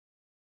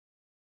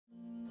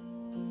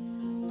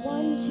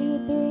1,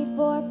 2, 3,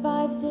 4,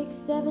 5, 6,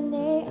 7,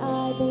 8.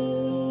 I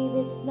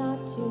believe it's not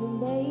too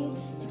late.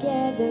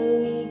 Together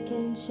we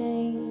can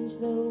change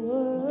the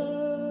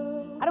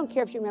world. I don't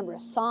care if you remember a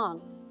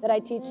song that I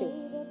teach you,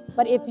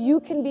 but if you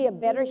can be a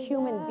better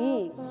human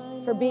being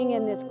for being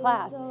in this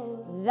class,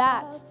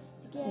 that's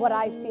what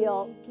I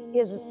feel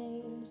is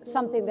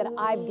something that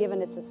I've given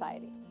to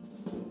society.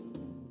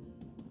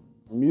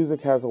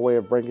 Music has a way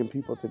of bringing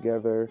people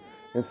together,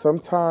 and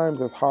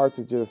sometimes it's hard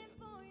to just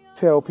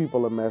tell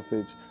people a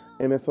message,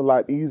 and it's a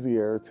lot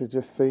easier to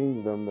just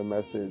sing them the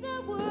message.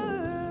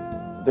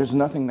 There's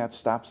nothing that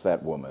stops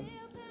that woman.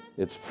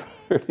 It's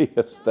pretty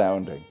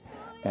astounding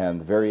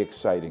and very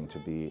exciting to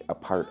be a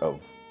part of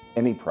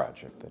any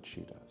project that she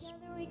does.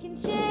 We can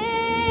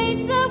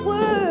change the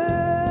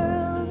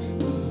world.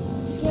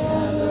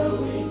 Together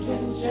we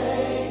can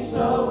change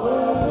the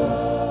world.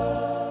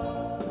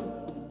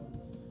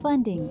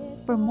 Funding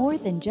for More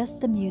Than Just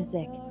the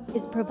Music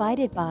is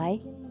provided by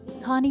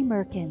Connie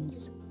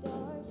Merkins,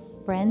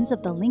 Friends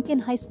of the Lincoln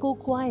High School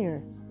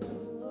Choir,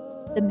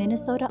 the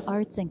Minnesota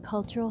Arts and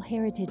Cultural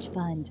Heritage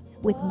Fund,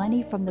 with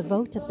money from the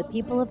vote of the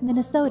people of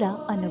Minnesota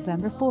on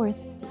November 4th,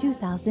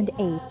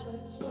 2008,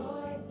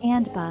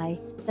 and by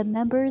the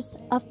members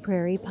of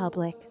Prairie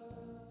Public.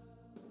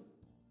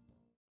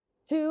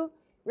 2,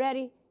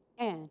 ready,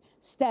 and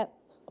step,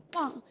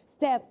 bump,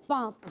 step,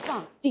 bump,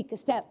 bump, dika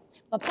step,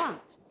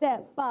 bump,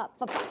 step, bump,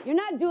 bump. You're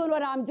not doing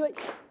what I'm doing.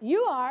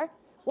 You are.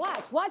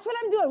 Watch what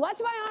I'm doing. Watch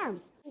my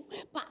arms.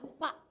 Bop,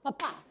 bop, bop,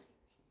 bop.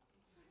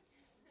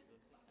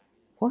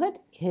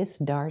 What is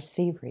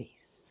Darcy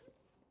Reese?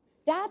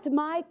 That's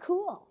my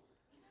cool.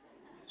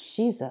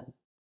 She's a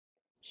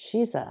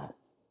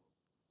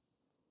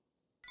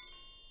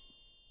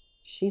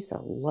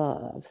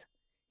love.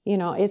 You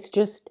know,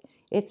 it's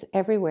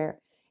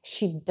everywhere.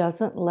 She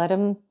doesn't let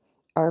him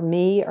or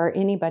me or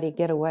anybody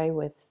get away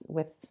with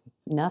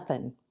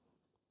nothing.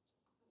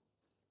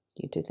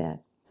 You do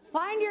that.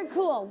 Find your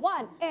cool.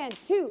 1 and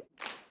 2.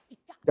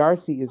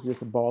 Darcy is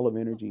just a ball of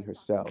energy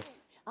herself.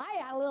 I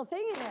got a little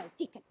thing in there.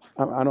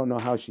 I don't know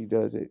how she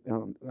does it. I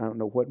don't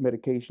know what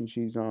medication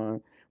she's on,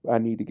 but I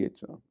need to get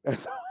some.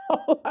 That's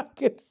all I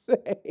can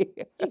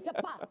say.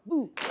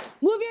 Move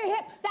your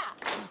hips,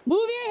 stop.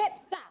 Move your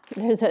hips, stop.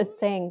 There's a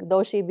saying,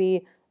 though she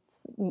be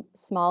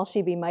small,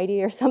 she be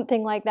mighty, or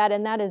something like that,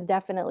 and that is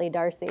definitely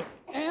Darcy.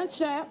 And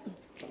step.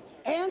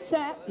 And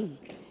step.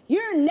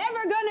 You're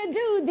never gonna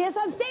do this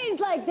on stage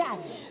like that.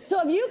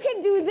 So if you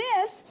can do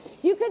this,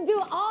 you can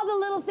do all the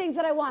little things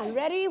that I want.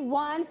 Ready?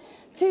 1,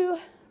 2,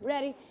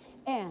 ready,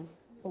 and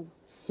boom.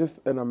 Just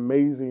an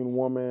amazing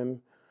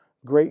woman,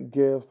 great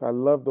gifts. I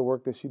love the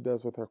work that she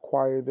does with her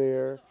choir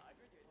there.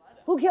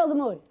 Who killed the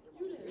mood?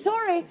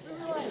 Sorry,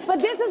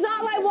 but this is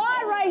all I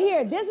want right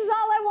here. This is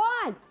all I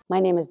want. My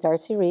name is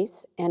Darcy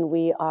Reese, and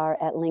we are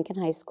at Lincoln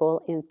High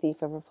School in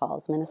Thief River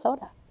Falls,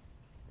 Minnesota.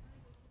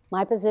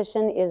 My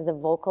position is the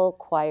vocal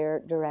choir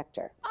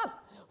director.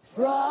 Up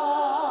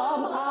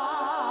from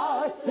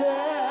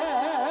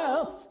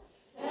ourselves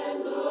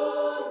and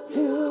look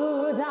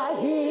to the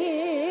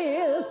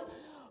hills,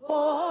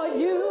 for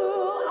you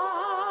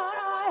are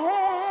our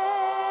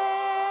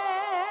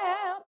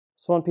help.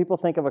 So when people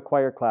think of a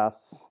choir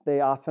class,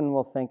 they often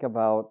will think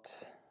about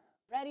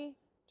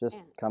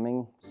just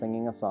coming,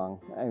 singing a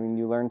song. I mean,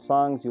 you learn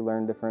songs, you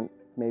learn different,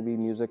 maybe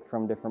music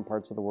from different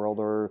parts of the world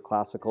or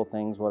classical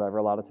things, whatever.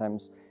 A lot of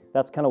times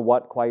that's kind of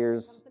what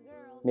choirs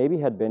maybe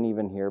had been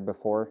even here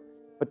before.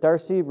 But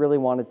Darcy really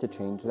wanted to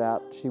change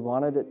that. She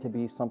wanted it to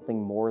be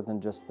something more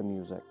than just the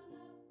music.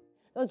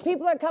 Those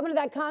people are coming to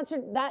that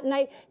concert that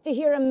night to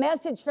hear a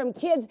message from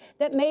kids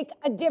that make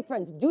a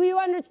difference. Do you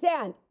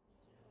understand?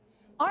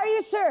 Are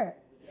you sure?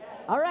 Yes.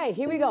 All right,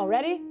 here we go.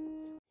 Ready?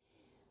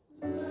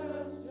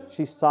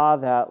 She saw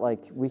that,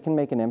 like, we can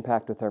make an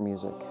impact with our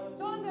music.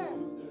 Stronger.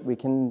 We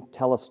can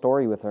tell a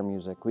story with our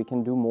music. We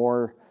can do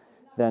more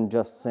than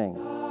just sing.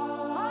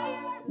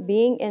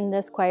 Being in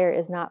this choir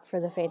is not for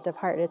the faint of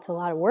heart. It's a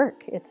lot of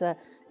work. It's a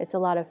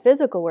lot of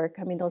physical work.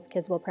 I mean, those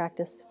kids will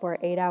practice for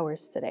 8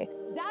 hours today.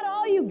 Is that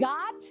all you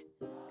got?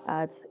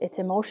 It's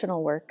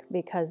emotional work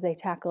because they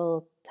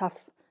tackle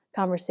tough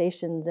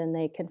conversations and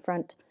they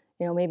confront,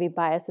 you know, maybe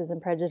biases and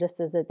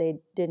prejudices that they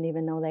didn't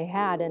even know they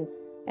had.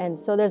 And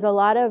so there's a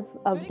lot of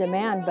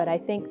demand, but I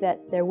think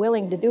that they're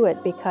willing to do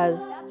it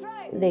because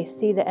they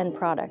see the end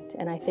product.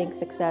 And I think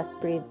success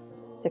breeds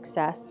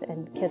success,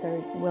 and kids are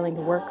willing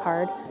to work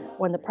hard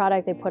when the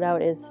product they put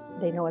out is,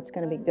 they know it's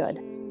going to be good.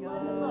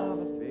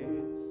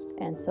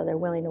 And so they're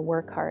willing to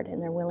work hard,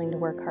 and they're willing to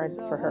work hard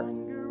for her.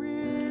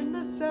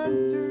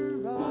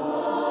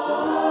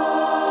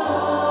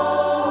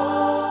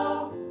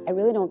 I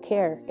really don't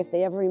care if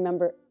they ever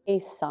remember a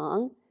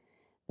song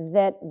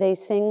that they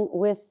sing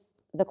with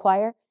the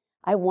choir.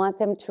 I want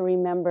them to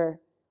remember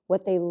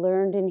what they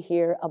learned in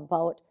here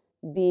about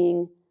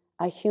being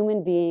a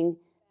human being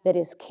that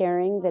is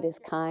caring, that is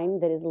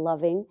kind, that is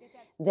loving,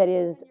 that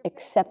is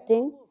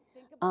accepting,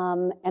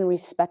 and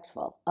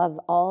respectful of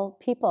all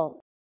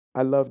people.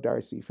 I love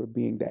Darcy for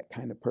being that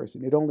kind of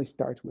person. It only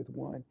starts with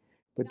one,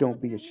 but don't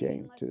be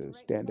ashamed to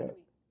stand up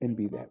and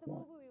be that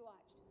one.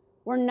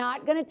 We're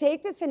not going to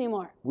take this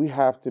anymore. We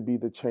have to be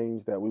the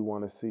change that we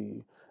want to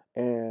see.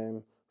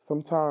 And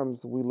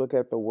sometimes we look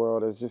at the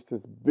world as just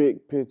this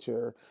big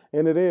picture,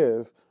 and it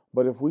is.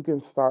 But if we can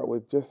start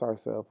with just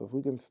ourselves, if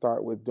we can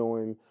start with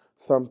doing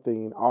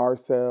something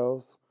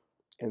ourselves,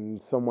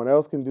 and someone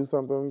else can do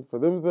something for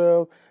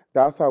themselves,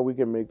 that's how we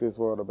can make this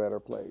world a better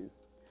place.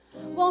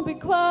 Won't be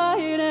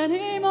quiet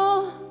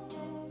anymore,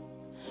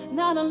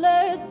 not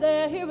unless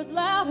they hear us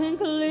loud and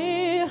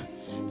clear.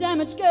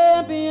 Damage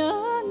can't be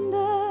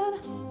undone.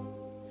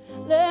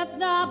 Let's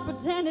not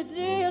pretend it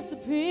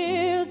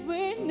disappears.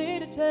 We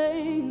need a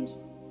change,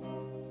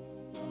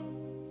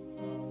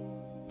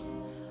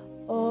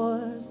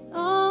 or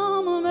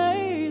some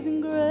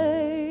amazing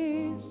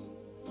grace.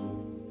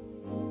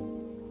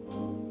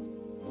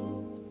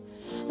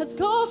 Let's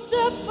go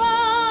step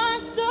by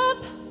step,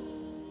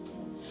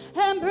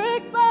 and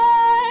brick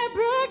by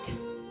brick,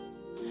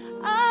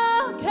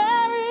 I'll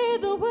carry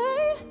the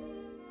weight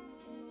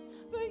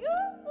for you.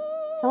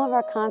 Some of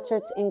our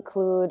concerts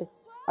include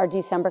our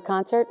December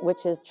concert,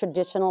 which is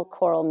traditional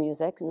choral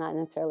music, not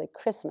necessarily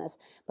Christmas,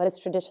 but it's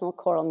traditional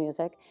choral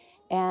music.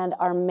 And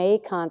our May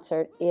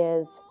concert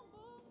is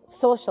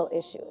social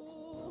issues.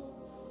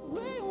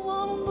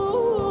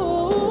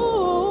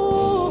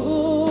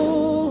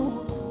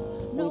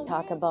 We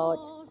talk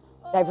about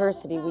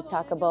diversity, we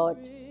talk about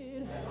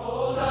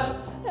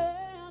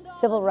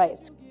civil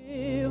rights.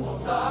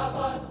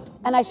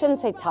 And I shouldn't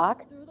say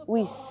talk,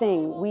 we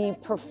sing, we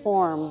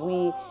perform,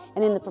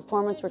 and in the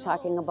performance we're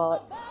talking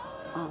about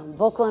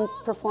vocal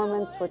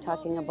performance, we're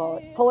talking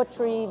about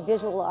poetry,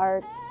 visual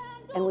art,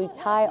 and we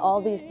tie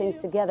all these things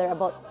together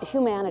about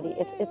humanity.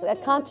 It's a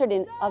concert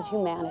of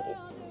humanity.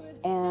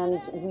 And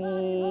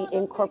we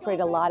incorporate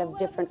a lot of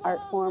different art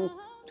forms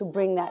to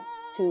bring that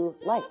to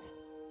life.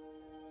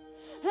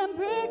 And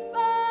brick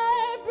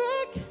by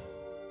brick,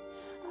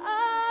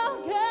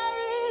 I'll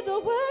carry the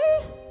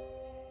weight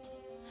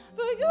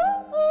for you.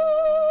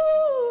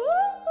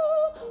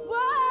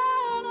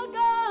 We're not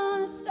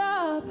gonna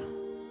stop.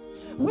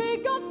 We're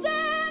gonna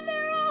stand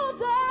there all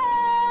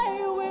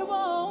day. We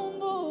won't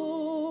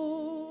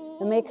move.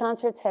 The May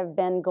concerts have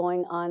been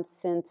going on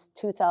since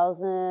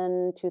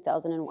 2000,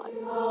 2001.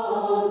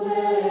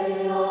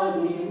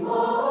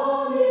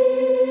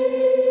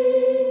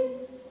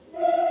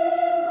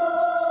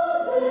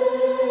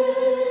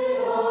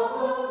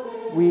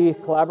 We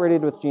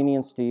collaborated with Jeannie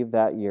and Steve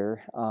that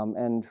year,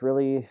 and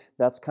really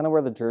that's kind of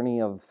where the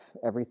journey of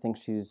everything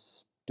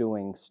she's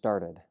doing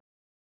started.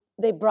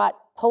 They brought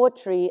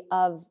poetry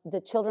of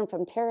the children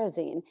from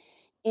Terezin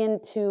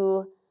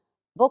into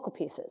vocal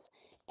pieces.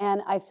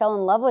 And I fell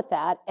in love with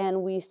that,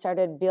 and we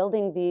started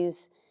building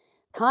these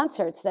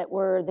concerts that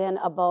were then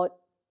about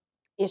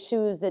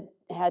issues that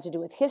had to do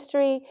with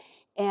history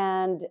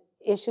and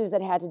issues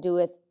that had to do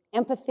with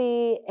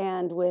empathy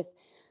and with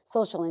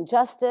social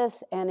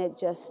injustice, and it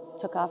just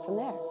took off from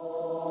there.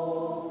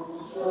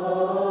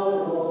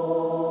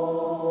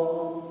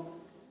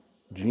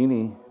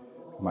 Jeannie,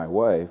 my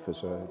wife,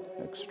 is an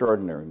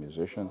extraordinary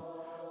musician,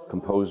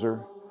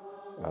 composer,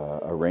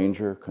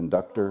 arranger,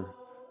 conductor.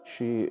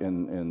 She,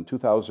 in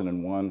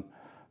 2001,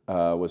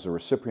 was a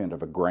recipient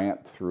of a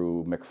grant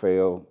through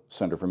MacPhail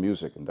Center for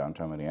Music in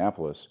downtown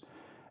Minneapolis,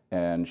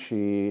 and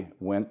she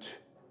went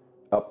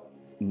up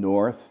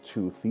north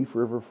to Thief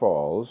River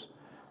Falls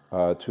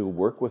to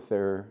work with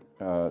their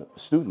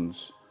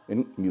students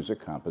in music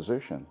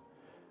composition.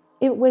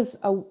 It was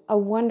a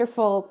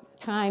wonderful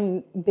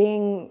time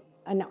being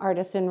an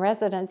artist in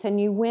residence, and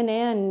you went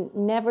in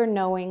never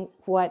knowing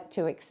what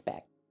to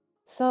expect.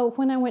 So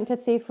when I went to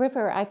Thief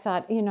River, I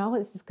thought, you know,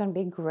 this is going to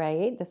be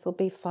great. This will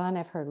be fun.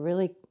 I've heard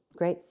really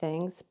great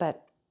things,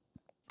 but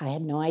I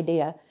had no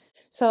idea.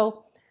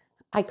 So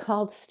I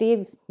called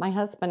Steve, my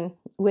husband,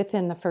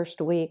 within the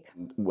first week.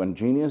 When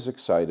Jeannie is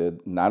excited,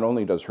 not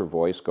only does her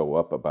voice go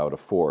up about a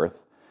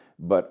fourth,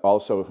 but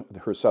also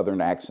her southern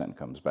accent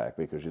comes back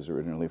because she's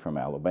originally from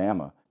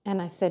Alabama.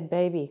 And I said,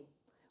 baby,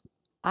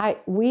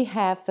 we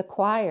have the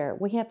choir,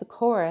 we have the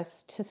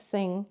chorus to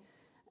sing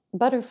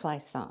butterfly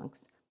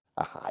songs.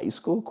 A high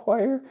school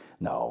choir?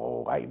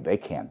 No, they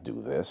can't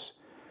do this.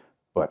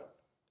 But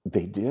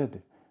they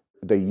did.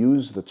 They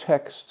used the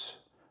texts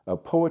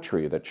of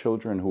poetry that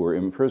children who were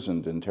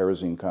imprisoned in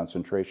Terezin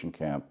concentration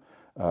camp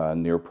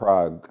near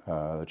Prague,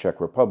 the Czech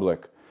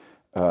Republic,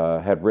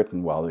 had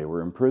written while they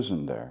were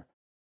imprisoned there.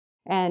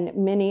 And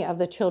many of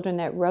the children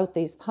that wrote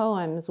these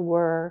poems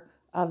were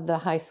of the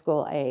high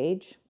school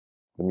age.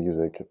 The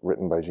music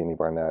written by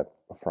Brindley-Barnett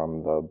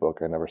from the book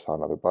I Never Saw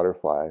Another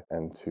Butterfly,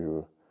 and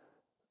to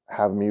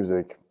have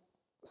music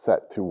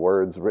set to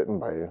words written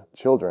by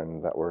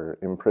children that were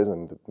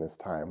imprisoned at this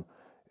time,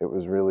 it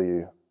was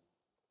really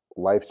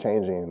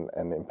life-changing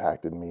and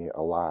impacted me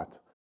a lot.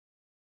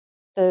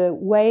 The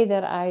way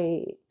that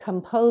I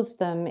compose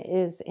them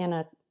is in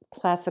a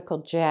classical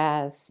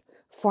jazz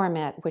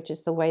format, which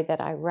is the way that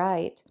I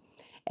write.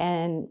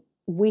 And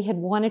we had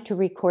wanted to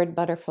record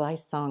butterfly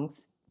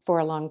songs for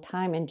a long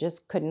time and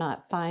just could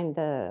not find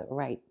the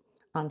right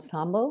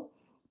ensemble.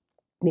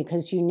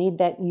 because you need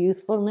that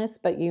youthfulness,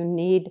 but you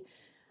need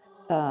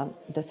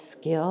the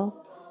skill.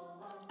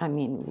 I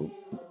mean,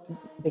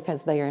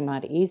 because they are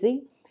not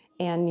easy,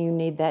 and you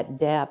need that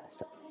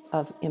depth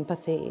of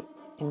empathy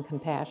and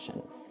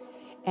compassion.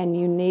 And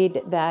you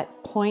need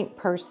that point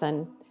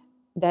person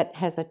that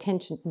has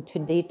attention to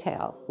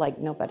detail like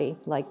nobody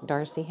like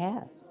Darcy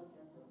has.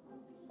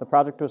 The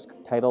project was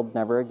titled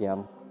Never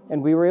Again,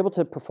 and we were able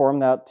to perform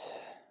that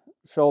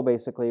show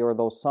basically, or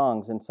those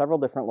songs, in several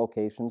different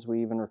locations.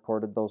 We even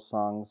recorded those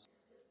songs.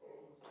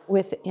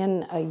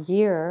 Within a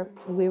year,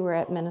 we were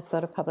at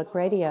Minnesota Public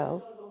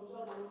Radio.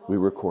 We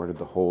recorded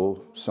the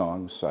whole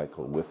song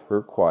cycle with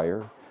her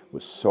choir,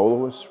 with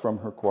soloists from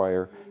her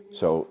choir.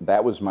 So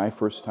that was my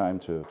first time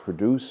to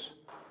produce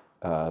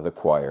the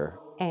choir.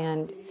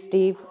 And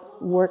Steve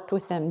worked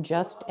with them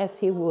just as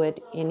he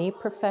would any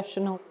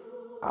professional.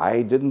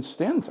 I didn't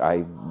stint.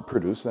 I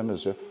produced them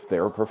as if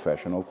they're a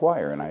professional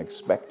choir, and I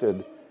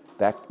expected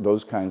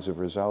those kinds of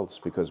results,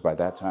 because by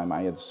that time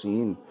I had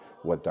seen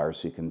what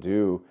Darcy can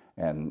do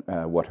and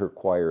what her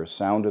choir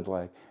sounded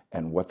like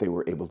and what they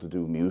were able to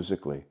do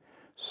musically.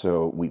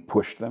 So we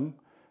pushed them,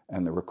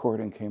 and the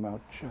recording came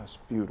out just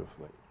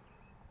beautifully.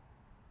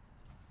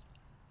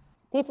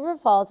 Thief River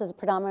Falls is a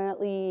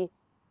predominantly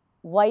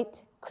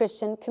white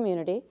Christian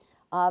community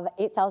of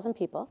 8,000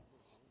 people.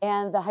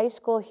 And the high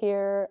school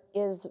here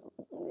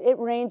it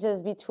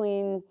ranges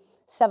between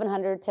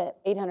 700 to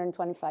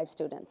 825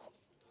 students.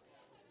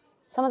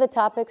 Some of the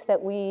topics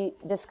that we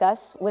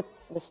discuss with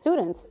the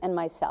students and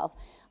myself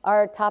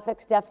are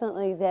topics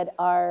definitely that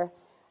are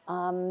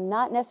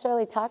not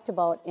necessarily talked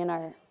about in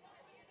our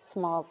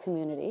small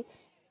community.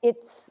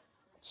 It's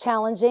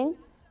challenging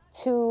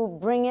to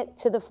bring it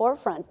to the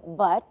forefront,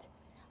 but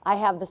I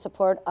have the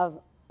support of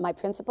my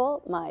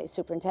principal, my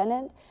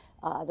superintendent,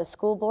 the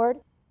school board.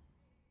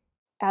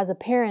 As a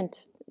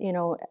parent,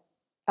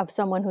 of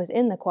someone who's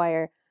in the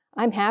choir,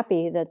 I'm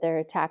happy that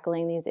they're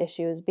tackling these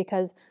issues,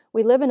 because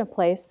we live in a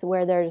place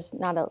where there's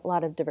not a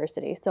lot of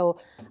diversity. So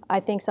I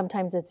think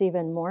sometimes it's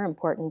even more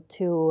important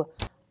to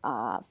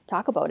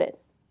talk about it.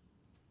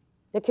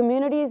 The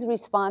community's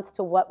response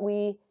to what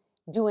we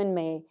do in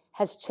May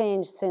has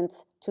changed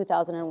since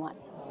 2001.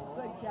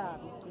 Good job.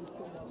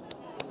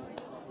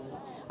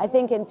 I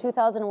think in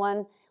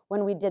 2001,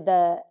 when we did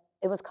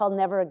it was called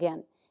Never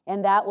Again,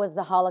 and that was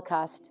the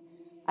Holocaust.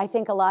 I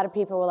think a lot of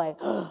people were like,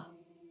 oh,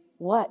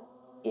 what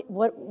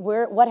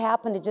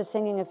happened to just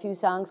singing a few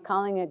songs,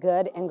 calling it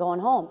good, and going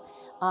home,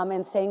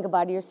 and saying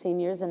goodbye to your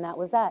seniors, and that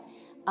was that.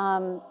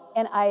 And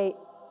I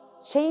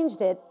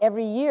changed it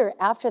every year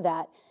after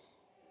that.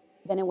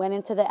 Then it went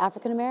into the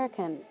African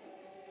American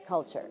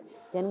culture.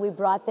 Then we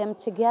brought them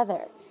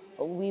together.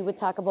 We would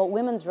talk about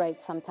women's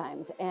rights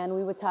sometimes, and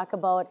we would talk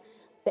about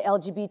the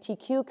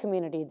LGBTQ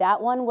community. That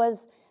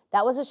was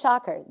a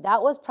shocker.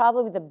 That was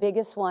probably the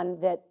biggest one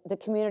that the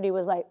community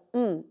was like,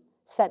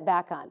 set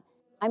back on.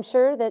 I'm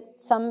sure that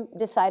some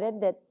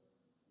decided that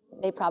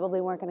they probably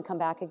weren't going to come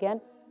back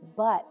again,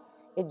 but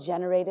it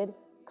generated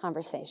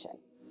conversation.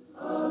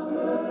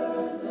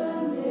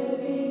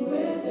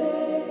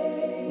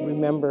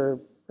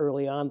 Remember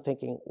early on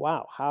thinking,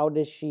 wow, how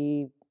is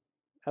she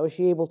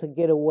able to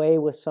get away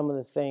with some of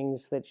the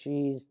things that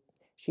she's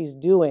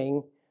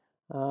doing?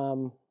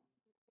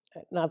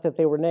 Not that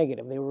they were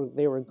negative,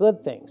 they were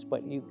good things,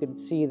 but you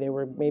could see they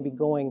were maybe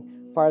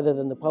going farther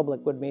than the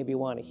public would maybe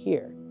want to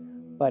hear,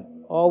 but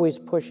always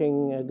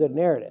pushing a good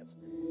narrative.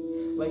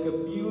 Like a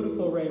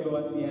beautiful rainbow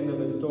at the end of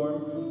a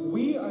storm,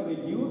 we are the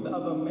youth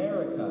of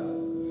America,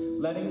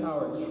 letting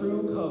our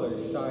true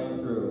colors shine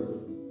through.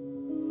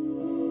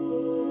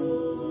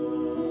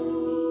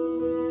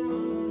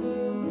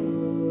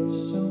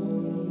 Show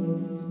me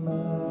a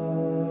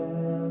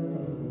smile,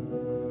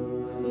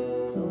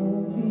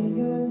 don't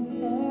be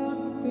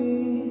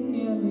unhappy,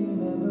 and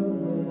remember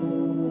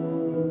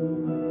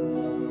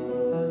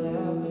when I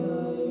last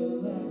saw you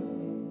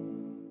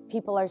laughing.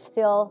 People are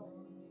still,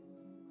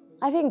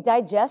 I think,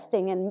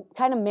 digesting and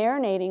kind of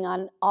marinating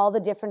on all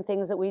the different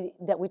things that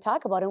we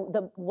talk about.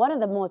 And one of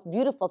the most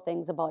beautiful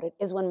things about it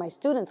is when my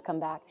students come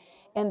back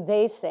and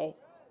they say,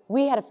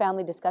 we had a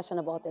family discussion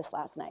about this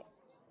last night.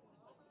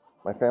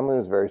 My family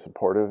was very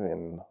supportive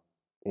in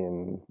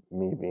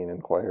me being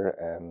in choir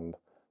and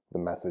the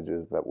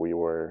messages that we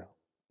were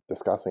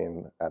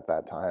discussing at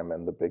that time.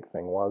 And the big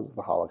thing was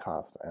the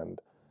Holocaust and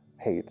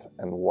hate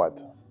and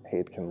what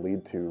hate can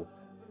lead to.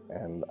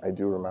 And I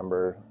do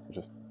remember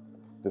just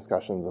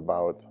discussions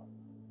about,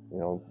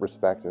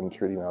 respect and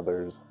treating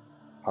others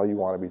how you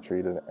want to be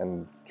treated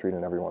and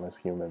treating everyone as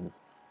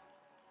humans.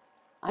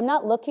 I'm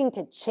not looking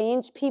to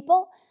change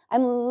people.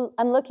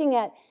 I'm looking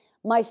at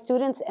my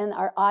students and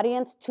our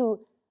audience to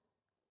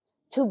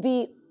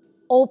be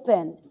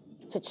open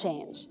to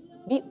change.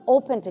 Be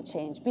open to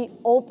change. Be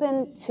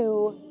open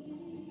to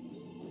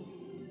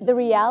the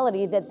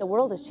reality that the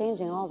world is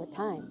changing all the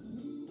time.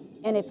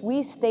 And if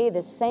we stay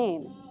the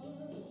same,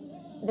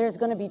 there's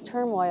going to be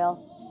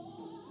turmoil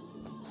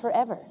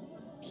forever.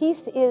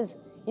 Peace is,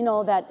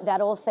 that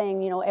old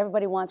saying,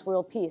 everybody wants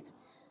world peace.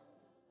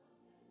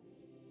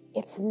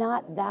 It's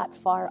not that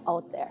far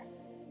out there.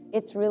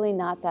 It's really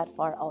not that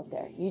far out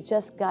there. You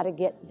just got to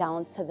get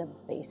down to the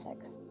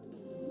basics.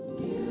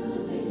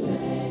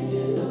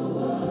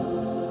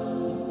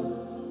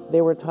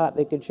 They were taught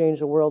they could change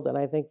the world, and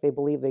I think they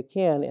believe they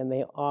can, and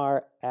they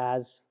are,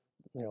 as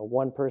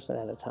one person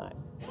at a time.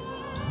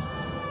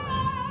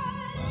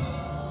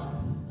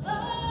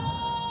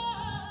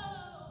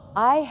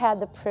 I had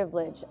the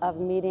privilege of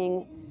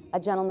meeting a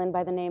gentleman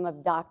by the name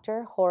of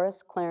Dr.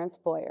 Horace Clarence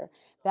Boyer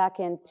back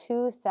in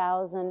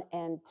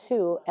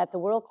 2002 at the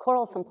World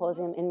Choral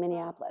Symposium in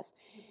Minneapolis.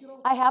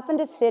 I happened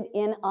to sit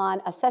in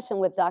on a session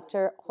with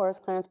Dr. Horace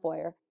Clarence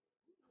Boyer,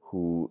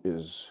 who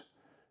is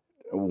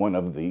one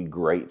of the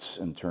greats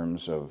in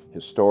terms of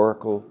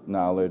historical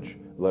knowledge,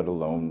 let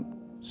alone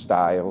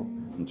style,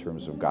 in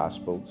terms of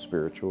gospel,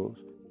 spirituals.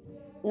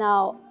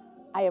 Now,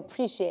 I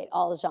appreciate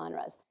all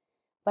genres,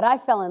 but I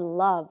fell in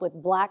love with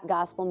Black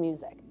gospel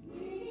music.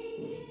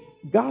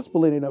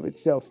 Gospel in and of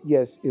itself,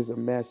 yes, is a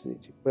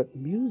message, but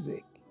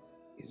music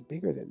is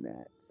bigger than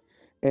that.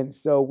 And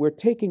so we're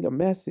taking a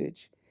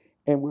message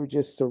and we're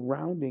just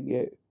surrounding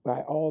it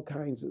by all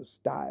kinds of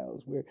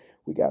styles. We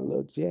got a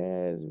little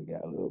jazz, we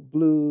got a little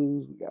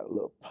blues, we got a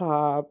little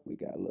pop, we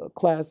got a little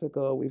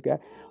classical, we've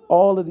got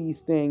all of these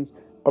things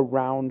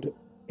around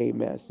a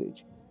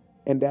message.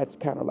 And that's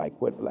kind of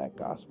like what Black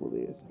gospel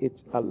is.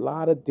 It's a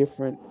lot of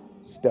different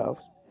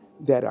stuff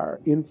that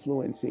are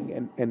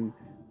influencing and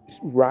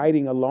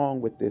riding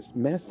along with this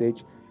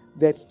message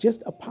that's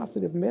just a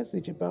positive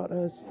message about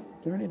us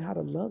learning how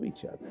to love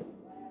each other.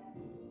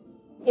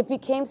 It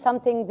became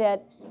something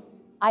that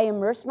I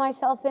immersed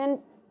myself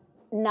in,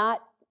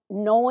 not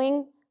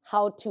knowing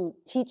how to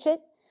teach it,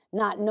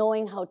 not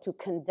knowing how to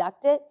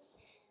conduct it.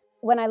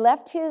 When I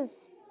left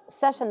his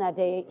session that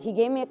day, he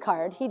gave me a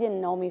card. He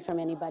didn't know me from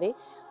anybody,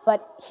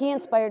 but he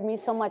inspired me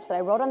so much that I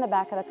wrote on the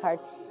back of the card,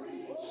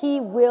 "He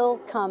will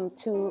come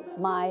to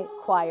my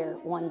choir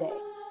one day."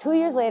 2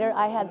 years later,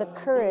 I had the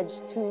courage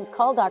to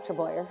call Dr.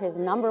 Boyer. His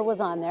number was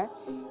on there,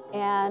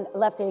 and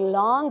left a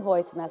long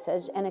voice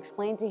message and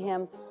explained to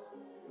him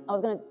I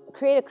was going to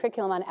create a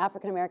curriculum on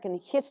African American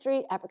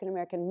history, African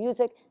American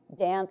music,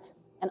 dance,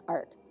 and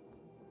art.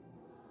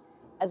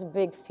 As a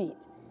big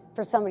feat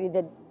for somebody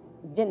that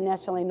didn't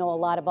necessarily know a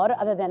lot about it,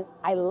 other than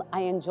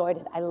I enjoyed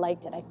it, I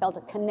liked it, I felt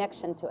a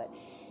connection to it.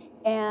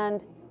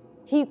 And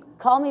he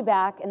called me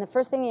back, and the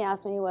first thing he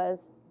asked me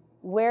was,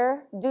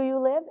 "Where do you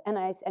live?" And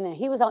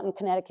he was out in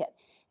Connecticut.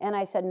 And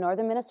I said,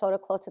 "Northern Minnesota,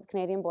 close to the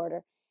Canadian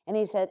border." And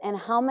he said, "And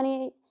how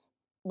many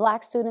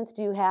Black students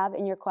do you have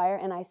in your choir?"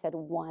 And I said,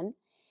 "1."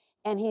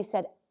 And he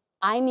said,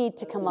 "I need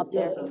to come up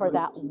there for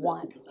that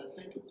one." Because I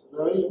think it's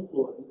very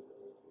important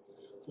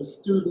for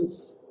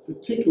students,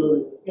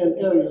 particularly in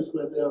areas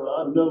where there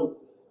are no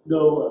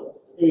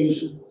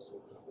Asians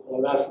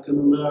or African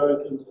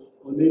Americans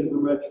or Native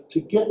Americans, to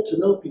get to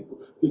know people,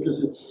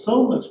 because it's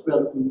so much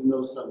better when you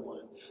know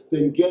someone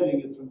than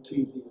getting it from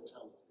TV or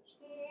television.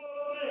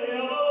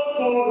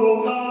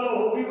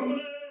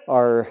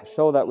 Our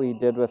show that we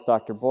did with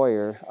Dr.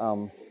 Boyer,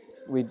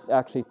 we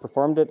actually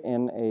performed it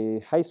in a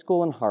high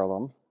school in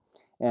Harlem,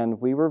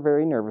 and we were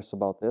very nervous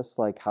about this.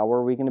 Like, how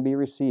are we going to be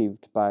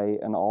received by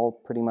an all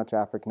pretty much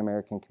African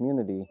American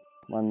community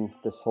when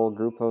this whole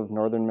group of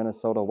Northern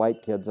Minnesota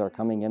white kids are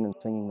coming in and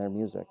singing their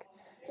music?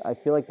 I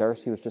feel like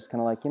Darcy was just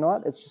kind of like, you know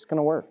what, it's just going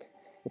to work.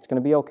 It's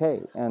going to be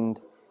okay. And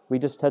we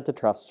just had to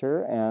trust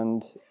her,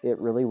 and it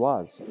really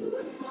was.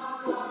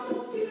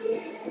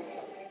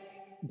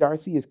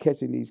 Darcy is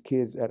catching these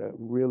kids at a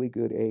really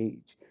good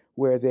age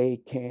where they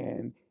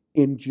can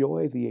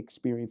enjoy the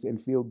experience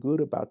and feel good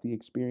about the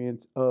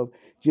experience of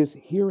just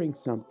hearing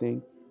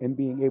something and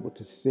being able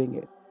to sing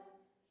it.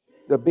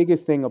 The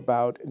biggest thing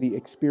about the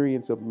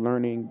experience of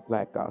learning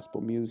Black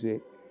gospel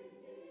music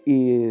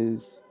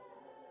is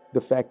the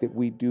fact that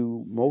we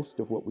do most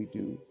of what we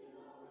do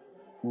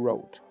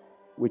rote,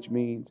 which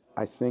means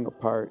I sing a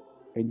part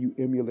and you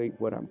emulate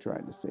what I'm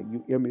trying to sing.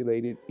 You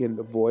emulate it in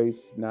the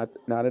voice, not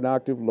an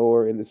octave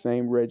lower, in the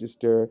same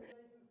register.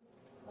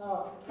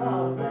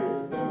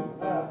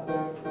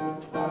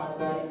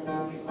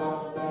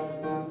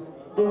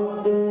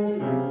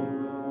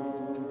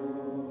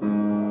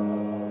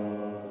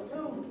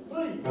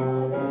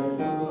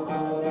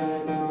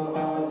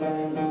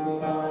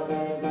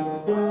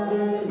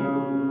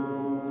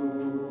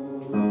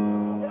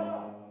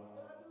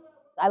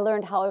 I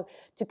learned how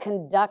to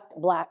conduct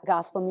Black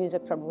gospel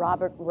music from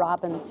Robert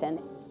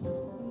Robinson.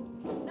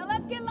 Now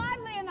let's get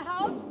lively in the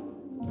house.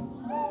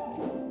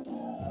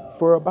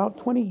 For about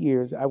 20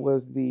 years, I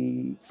was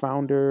the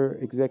founder,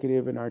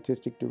 executive, and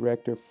artistic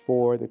director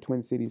for the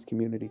Twin Cities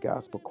Community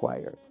Gospel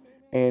Choir.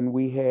 And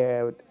we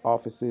had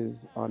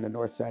offices on the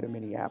north side of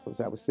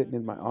Minneapolis. I was sitting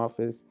in my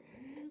office,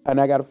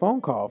 and I got a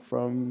phone call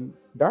from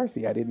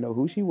Darcy. I didn't know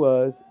who she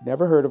was,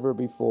 never heard of her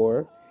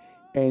before.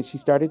 And she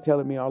started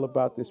telling me all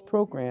about this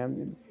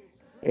program,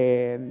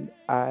 and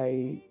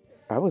I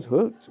was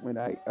hooked when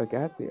I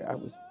got there. I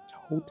was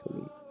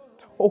totally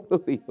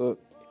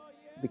hooked.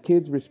 The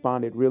kids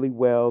responded really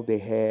well.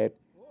 They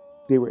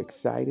were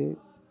excited.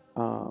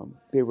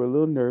 They were a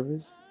little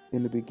nervous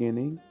in the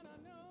beginning,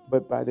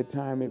 but by the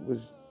time it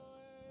was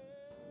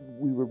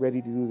we were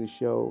ready to do the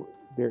show,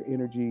 their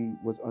energy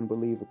was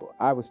unbelievable.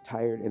 I was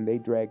tired and they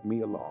dragged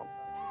me along.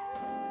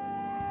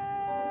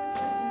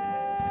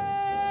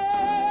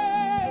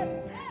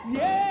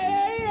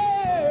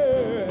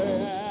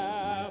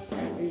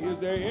 Is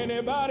there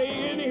anybody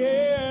in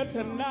here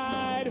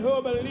tonight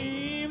who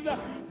believes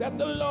that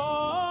the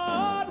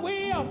Lord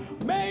will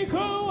make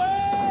a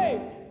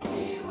way?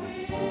 He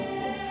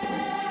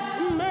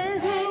will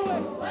make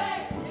a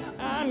way.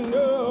 I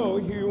know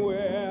He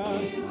will.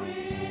 He will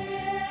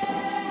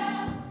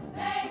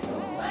make a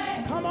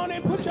way. Come on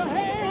and put your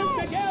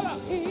hands together.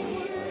 He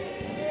will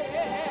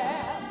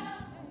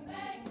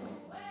make a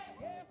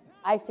way.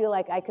 I feel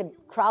like I could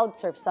crowd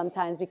surf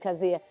sometimes because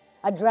the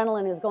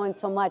adrenaline is going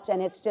so much,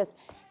 and it's just,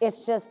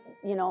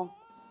 you know,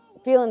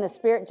 feeling the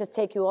spirit just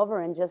take you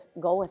over and just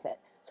go with it.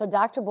 So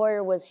Dr.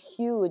 Boyer was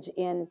huge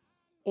in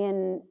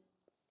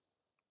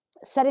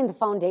setting the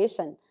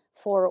foundation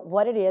for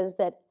what it is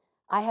that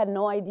I had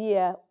no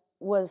idea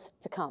was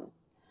to come.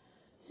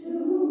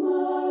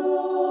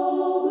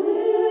 Tomorrow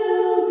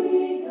will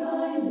be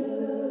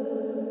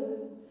kinder.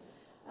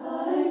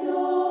 I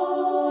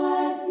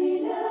know I've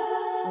seen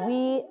it.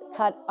 We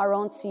cut our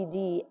own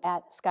CD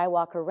at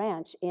Skywalker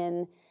Ranch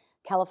in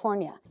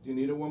California. Do you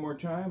need it one more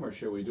time, or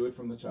shall we do it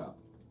from the top?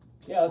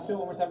 Yeah, let's do it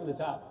one more time from the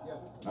top.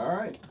 Yeah. All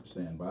right,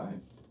 stand by.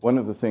 One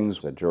of the things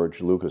that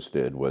George Lucas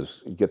did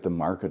was get the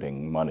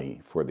marketing money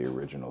for the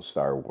original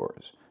Star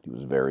Wars. He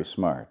was very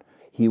smart.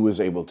 He was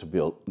able to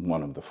build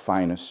one of the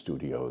finest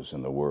studios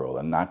in the world,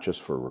 and not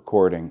just for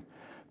recording,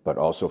 but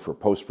also for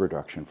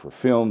post-production, for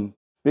film.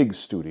 Big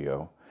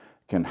studio,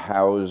 can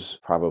house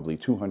probably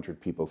 200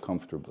 people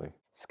comfortably.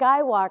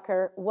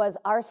 Skywalker was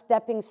our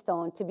stepping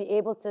stone to be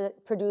able to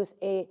produce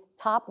a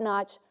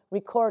top-notch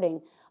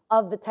recording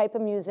of the type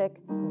of music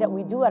that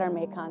we do at our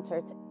May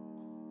concerts.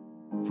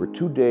 For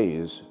 2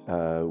 days,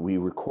 we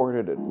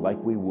recorded it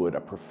like we would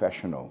a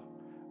professional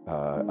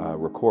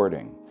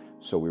recording.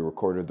 So we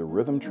recorded the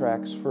rhythm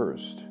tracks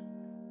first,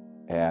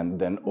 and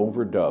then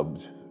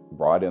overdubbed,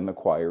 brought in the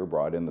choir,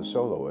 brought in the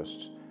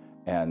soloists,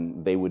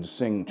 and they would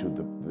sing to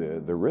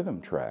the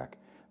rhythm track.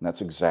 And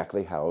that's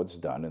exactly how it's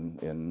done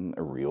in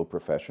a real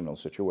professional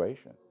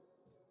situation.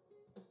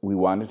 We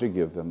wanted to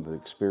give them the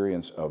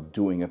experience of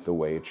doing it the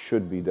way it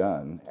should be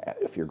done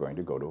if you're going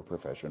to go to a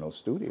professional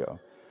studio.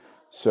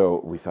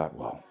 So we thought,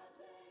 well,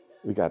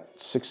 we got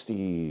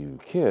 60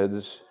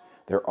 kids.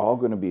 They're all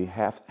going to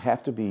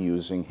have to be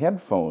using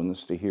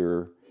headphones to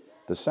hear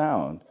the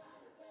sound.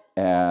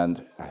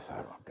 And I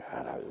thought, oh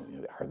God,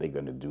 are they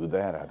going to do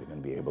that? Are they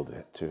going to be able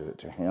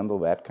to handle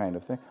that kind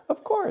of thing?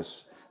 Of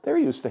course. They're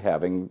used to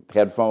having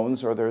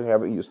headphones, or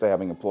they're used to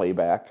having a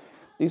playback.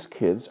 These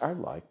kids are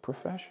like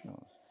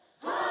professionals.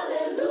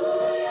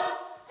 Hallelujah,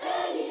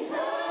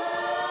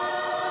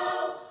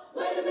 anyhow.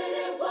 Wait a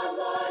minute, one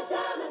more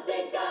time, I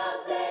think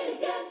I'll say it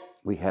again.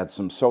 We had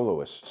some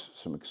soloists,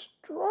 some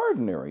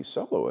extraordinary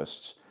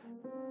soloists,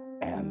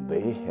 and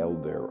they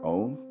held their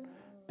own.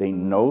 They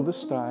know the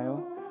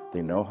style,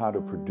 they know how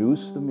to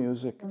produce the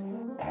music,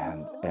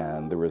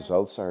 and the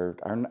results are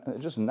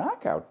just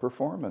knockout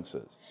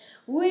performances.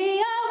 We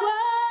are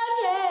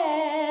one,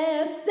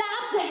 yes,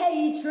 stop the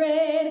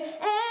hatred,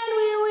 and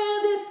we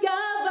will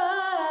discover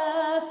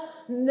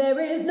there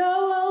is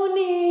no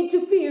need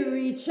to fear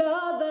each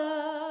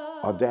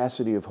other.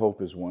 Audacity of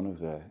Hope is one of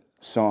the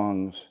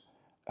songs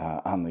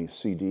on the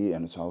CD,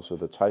 and it's also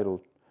the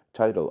title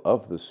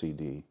of the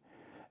CD.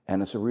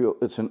 And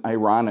it's an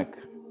ironic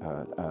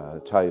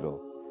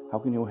title. How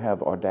can you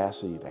have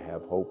audacity to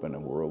have hope in a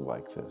world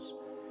like this?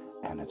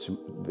 And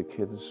the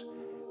kids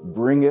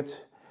bring it,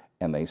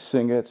 and they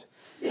sing it.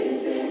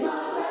 This is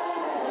my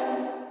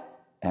prayer.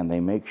 And they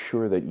make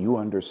sure that you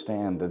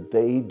understand that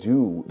they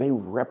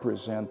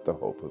represent the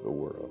hope of the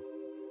world.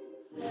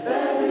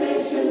 Every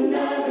nation,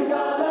 every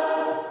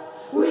color,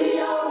 we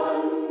are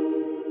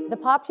one. The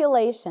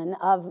population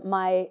of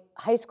my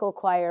high school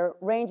choir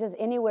ranges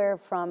anywhere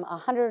from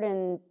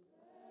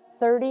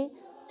 130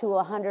 to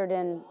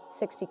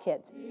 160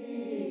 kids.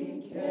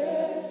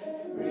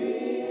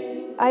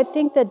 I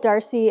think that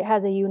Darcy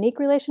has a unique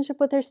relationship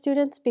with her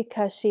students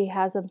because she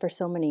has them for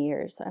so many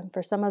years. And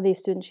for some of these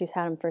students, she's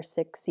had them for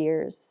 6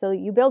 years. So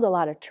you build a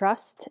lot of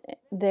trust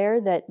there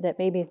that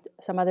maybe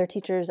some other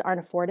teachers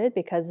aren't afforded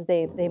because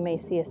they may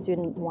see a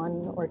student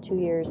 1 or 2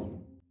 years.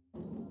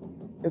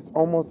 It's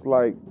almost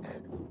like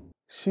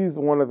she's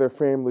one of their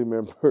family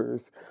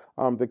members.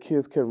 The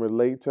kids can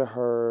relate to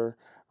her.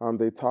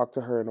 They talk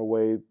to her in a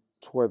way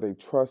to where they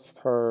trust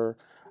her.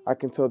 I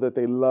can tell that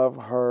they love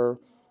her.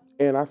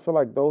 And I feel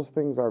like those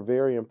things are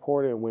very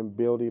important when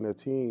building a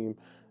team,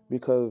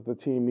 because the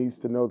team needs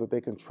to know that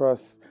they can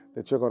trust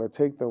that you're going to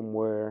take them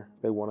where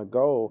they want to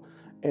go,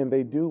 and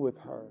they do with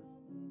her.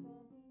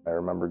 I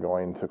remember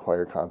going to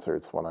choir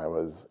concerts when I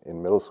was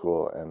in middle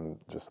school and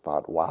just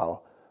thought,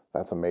 wow,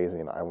 that's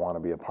amazing. I want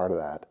to be a part of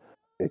that.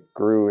 It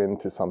grew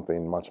into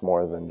something much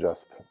more than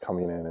just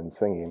coming in and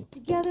singing.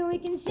 Together we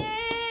can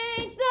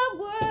change the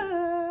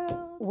world.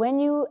 When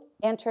you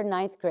enter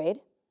 9th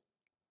grade,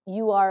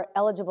 you are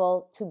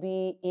eligible to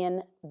be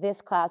in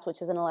this class,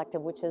 which is an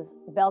elective, which is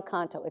bel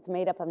canto. It's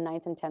made up of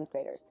 9th and 10th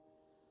graders.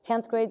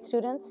 10th grade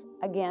students,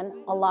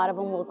 again, a lot of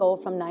them will go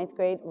from 9th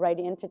grade right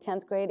into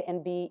 10th grade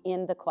and be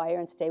in the choir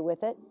and stay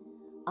with it.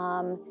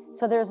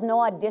 So there's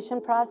no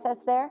audition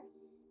process there,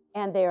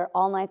 and they're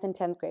all 9th and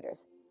 10th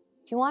graders.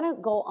 If you want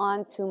to go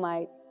on to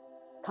my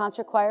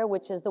concert choir,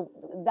 which is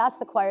that's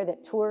the choir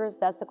that tours,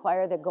 that's the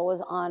choir that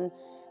goes on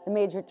the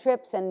major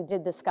trips and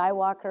did the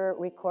Skywalker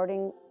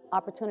recording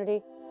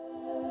opportunity.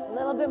 A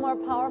little bit more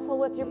powerful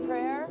with your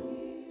prayer.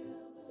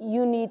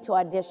 You need to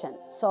audition.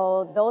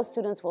 So those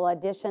students will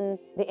audition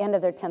the end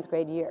of their 10th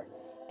grade year.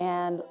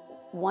 And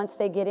once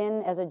they get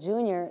in as a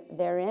junior,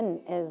 they're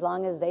in as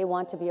long as they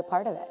want to be a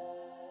part of it.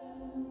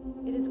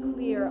 It is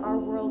clear our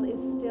world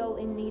is still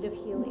in need of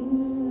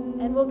healing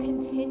and will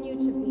continue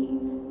to be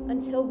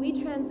until we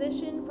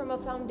transition from a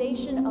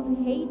foundation of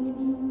hate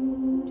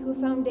to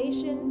a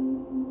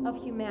foundation of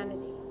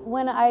humanity.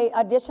 When I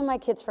audition my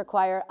kids for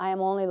choir, I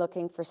am only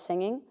looking for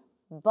singing,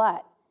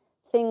 but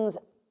things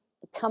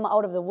come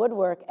out of the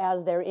woodwork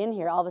as they're in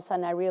here. All of a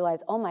sudden I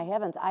realize, oh my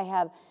heavens, I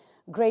have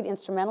great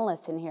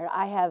instrumentalists in here.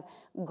 I have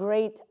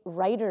great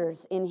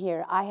writers in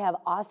here. I have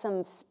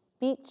awesome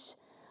speech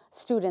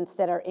students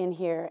that are in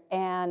here.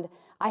 And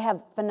I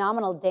have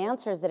phenomenal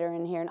dancers that are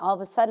in here. And all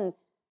of a sudden,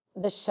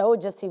 the show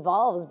just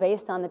evolves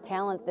based on the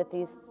talent that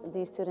these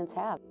students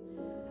have.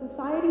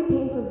 Society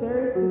paints a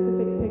very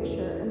specific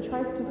picture and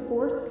tries to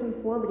force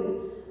conformity,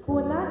 but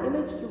when that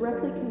image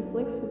directly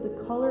conflicts with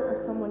the color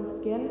of someone's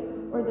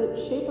skin, or the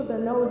shape of their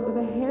nose, or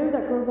the hair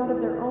that grows out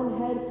of their own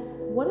head,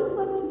 what is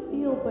left to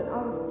feel but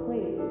out of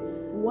place?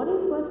 What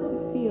is left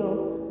to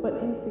feel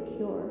but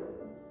insecure?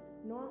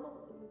 Normal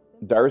is a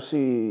simple...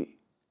 Darcy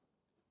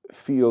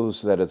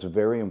feels that it's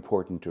very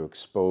important to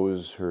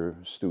expose her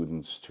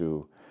students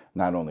to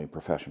not only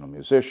professional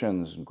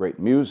musicians and great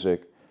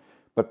music,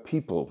 but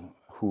people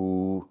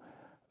who,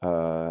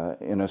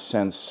 in a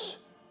sense,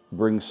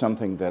 bring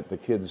something that the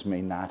kids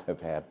may not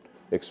have had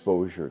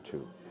exposure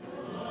to.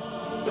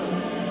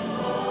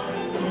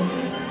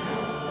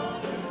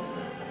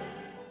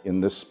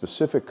 In this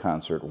specific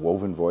concert,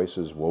 Woven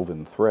Voices,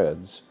 Woven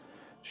Threads,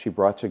 she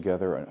brought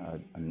together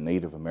a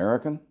Native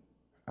American,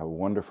 a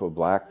wonderful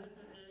black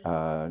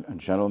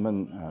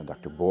gentleman,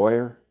 Dr.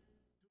 Boyer,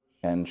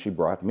 and she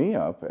brought me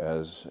up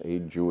as a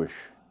Jewish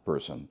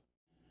person.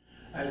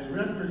 As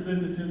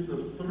representatives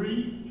of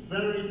three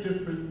very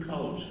different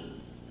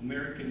cultures,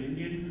 American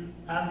Indian,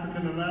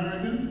 African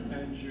American,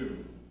 and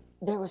Jew.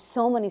 There were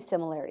so many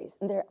similarities.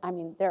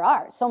 There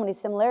are so many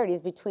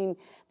similarities between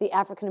the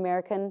African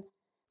American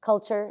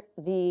culture,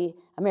 the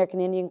American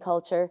Indian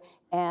culture,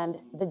 and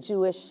the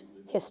Jewish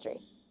history.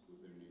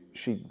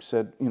 She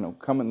said, you know,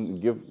 come and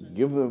give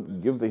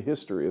the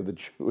history of the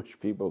Jewish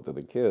people to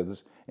the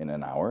kids in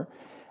an hour,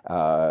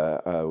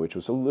 which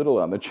was a little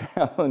on the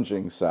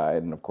challenging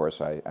side, and of course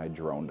I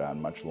droned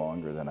on much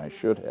longer than I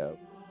should have.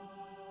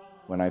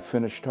 When I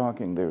finished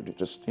talking, they were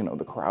just, you know,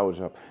 the crowd was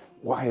up,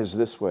 why is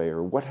this way,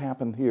 or what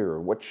happened here, or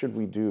what should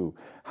we do,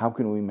 how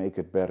can we make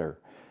it better?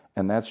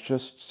 And that's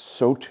just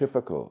so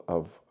typical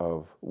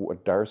of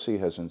what Darcy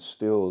has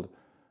instilled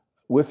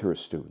with her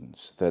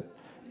students, that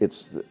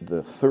it's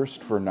the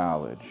thirst for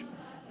knowledge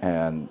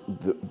and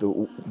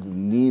the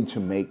need to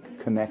make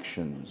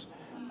connections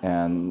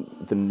and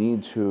the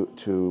need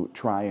to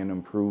try and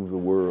improve the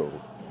world.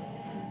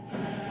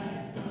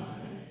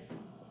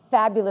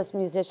 Fabulous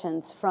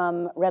musicians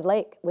from Red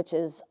Lake, which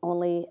is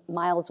only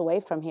miles away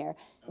from here.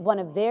 One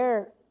of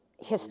their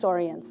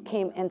historians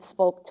came and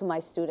spoke to my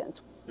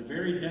students. The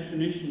very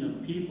definition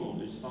of people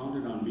is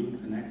founded on being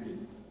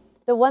connected.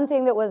 The one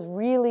thing that was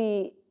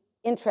really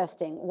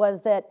interesting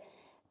was that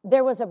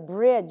there was a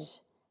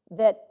bridge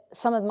that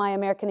some of my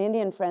American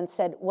Indian friends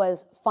said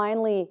was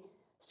finally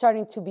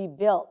starting to be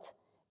built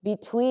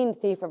between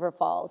Thief River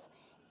Falls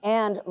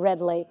and Red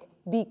Lake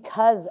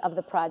because of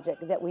the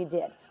project that we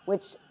did,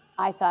 which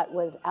I thought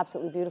was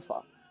absolutely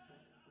beautiful.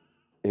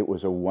 It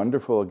was a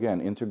wonderful,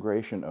 again,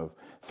 integration of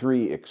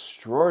three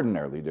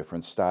extraordinarily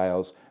different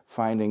styles,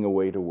 finding a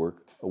way to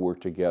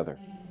work together.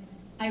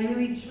 I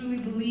really truly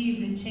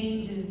believe that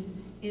change is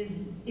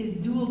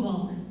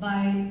doable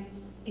by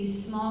a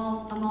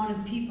small amount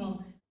of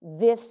people.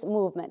 This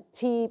movement,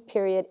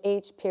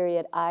 T.H.I.S,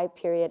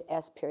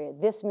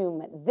 this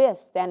movement, this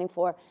standing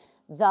for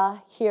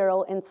the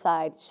hero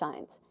inside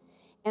shines.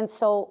 And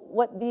so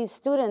what these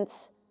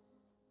students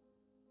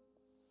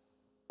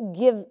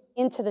give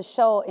into the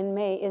show in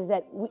May is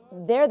that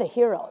they're the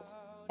heroes,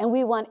 and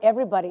we want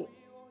everybody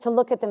to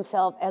look at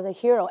themselves as a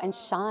hero and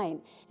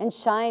shine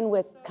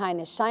with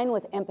kindness, shine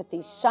with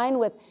empathy, shine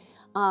with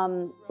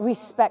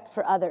respect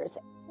for others.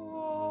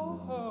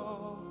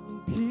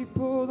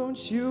 People,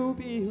 don't you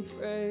be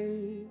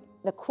afraid.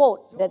 The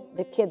quote that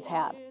the kids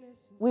have,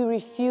 we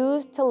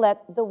refuse to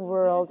let the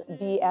world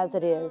be as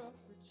it is.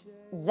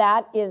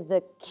 That is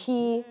the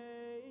key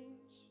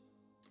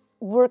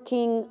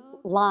working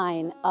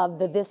line of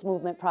the This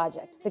Movement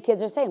project. The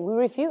kids are saying, we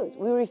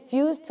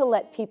refuse to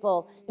let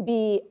people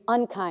be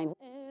unkind.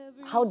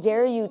 How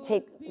dare you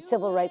take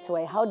civil rights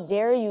away? How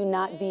dare you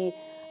not be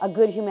a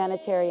good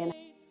humanitarian?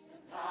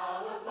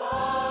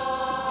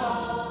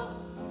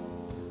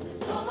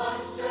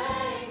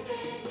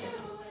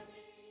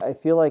 I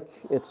feel like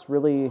it's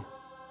really,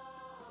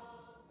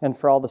 and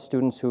for all the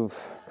students who've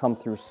come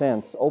through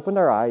since, opened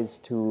our eyes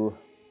to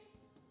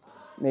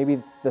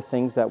maybe the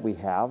things that we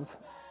have,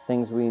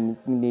 things we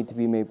need to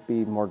be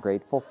maybe more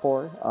grateful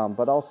for,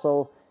 but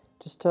also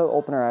just to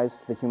open our eyes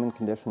to the human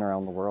condition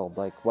around the world.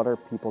 Like, what are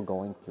people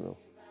going through?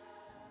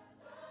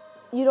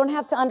 You don't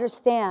have to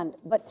understand,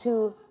 but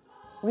to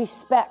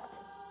respect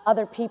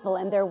other people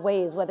and their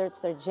ways, whether it's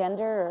their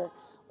gender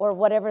or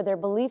whatever their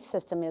belief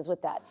system is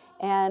with that.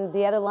 And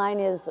the other line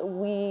is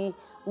we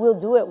will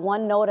do it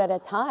one note at a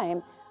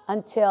time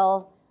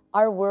until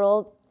our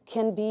world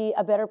can be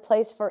a better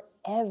place for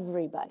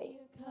everybody.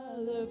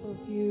 Colorful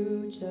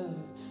future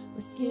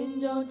where skin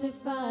don't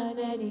define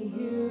any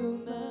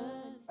human.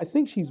 I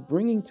think she's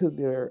bringing to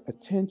their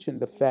attention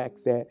the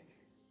fact that,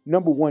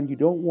 number one, you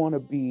don't want to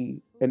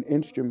be an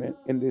instrument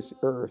in this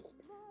earth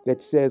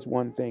that says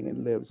one thing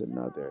and lives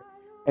another.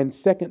 And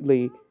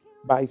secondly,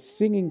 by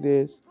singing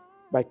this,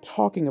 by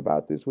talking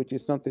about this, which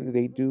is something that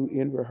they do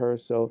in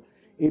rehearsal,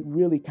 it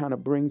really kind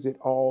of brings it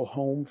all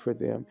home for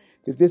them,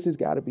 that this has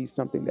got to be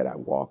something that I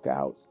walk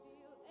out.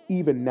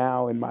 Even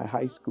now in my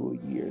high school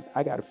years,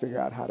 I got to figure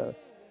out how to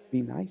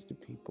be nice to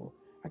people.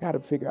 I got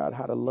to figure out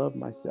how to love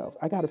myself.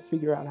 I got to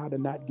figure out how to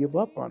not give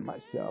up on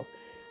myself.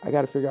 I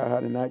got to figure out how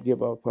to not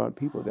give up on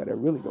people that I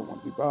really don't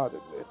want to be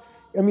bothered with.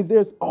 I mean,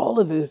 there's all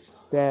of this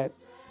that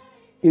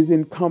is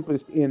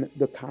encompassed in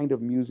the kind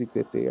of music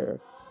that they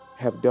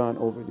have done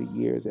over the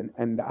years.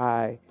 And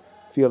I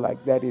feel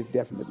like that is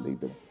definitely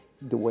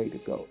the way to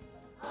go.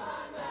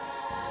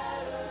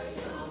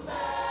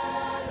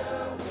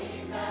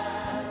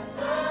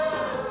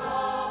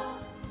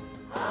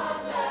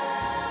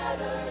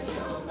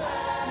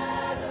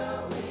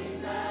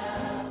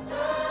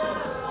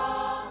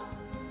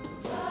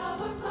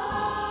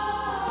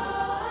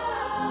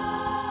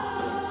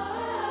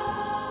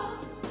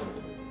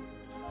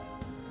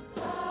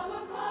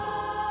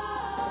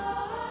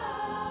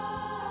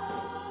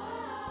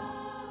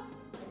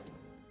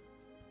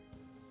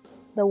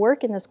 The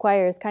work in this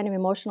choir is kind of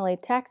emotionally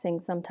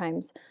taxing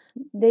sometimes.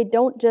 They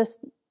don't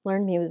just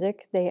learn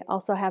music, they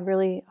also have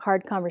really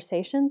hard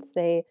conversations.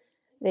 They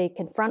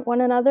confront one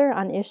another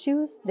on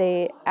issues.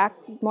 They act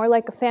more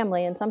like a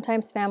family, and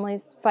sometimes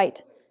families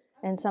fight.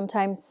 And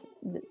sometimes,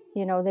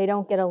 you know, they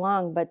don't get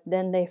along, but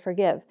then they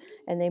forgive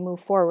and they move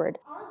forward.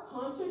 Our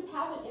concerts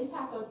have an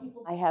impact on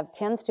people. I have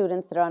 10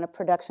 students that are on a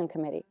production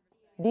committee.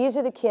 These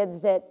are the kids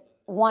that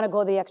want to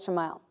go the extra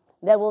mile,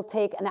 that will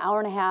take an hour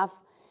and a half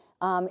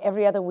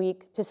every other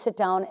week to sit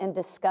down and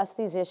discuss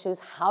these issues.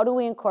 How do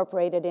we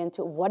incorporate it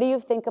into, what do you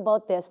think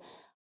about this?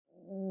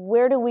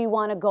 Where do we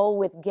want to go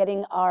with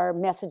getting our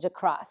message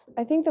across?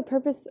 I think the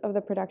purpose of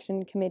the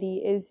production committee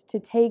is to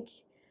take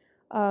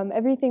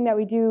everything that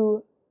we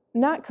do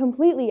not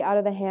completely out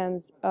of the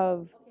hands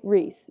of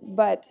Reese,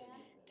 but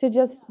to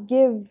just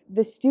give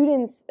the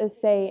students a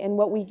say in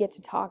what we get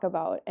to talk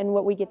about and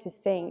what we get to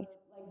sing.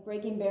 Like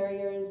breaking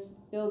barriers,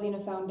 building a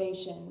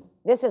foundation.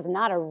 This is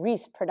not a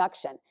Reese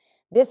production.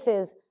 This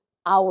is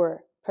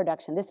our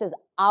production. This is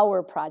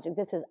our project.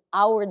 This is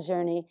our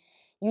journey.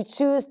 You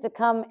choose to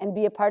come and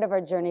be a part of our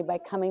journey by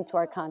coming to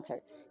our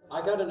concert. I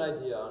got an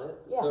idea on it.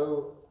 Yeah.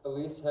 So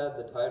Elise had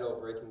the title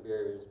Breaking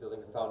Barriers, Building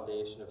a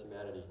Foundation of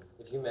Humanity.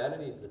 If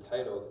humanity is the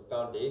title, the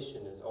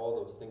foundation is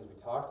all those things we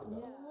talked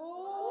about.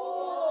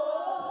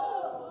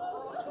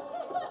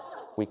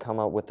 We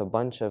come out with a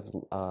bunch of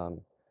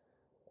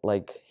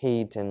like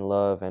hate and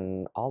love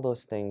and all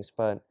those things,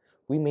 but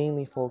we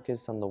mainly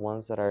focus on the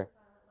ones that are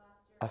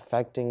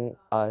affecting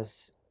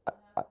us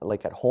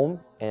like at home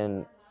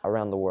and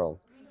around the world.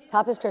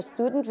 Topics are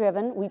student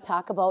driven. We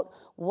talk about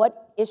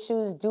what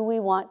issues do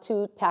we want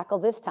to tackle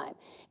this time.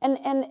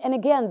 And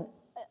again,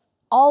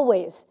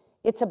 always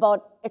it's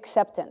about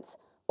acceptance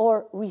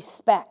or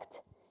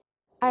respect.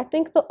 I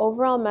think the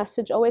overall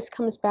message always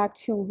comes back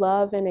to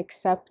love and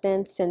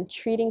acceptance and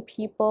treating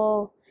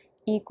people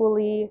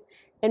equally,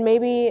 and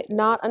maybe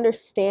not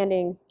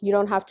understanding. You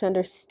don't have to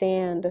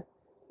understand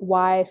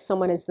why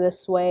someone is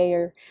this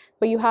way,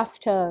 but you have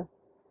to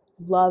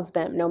love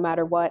them no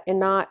matter what and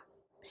not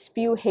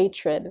spew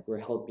hatred. We're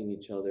helping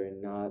each other and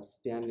not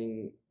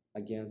standing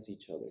against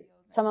each other.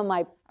 Some of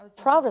my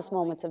proudest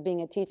moments of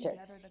being a teacher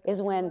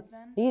is when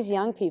these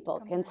young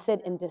people can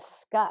sit and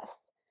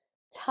discuss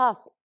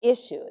tough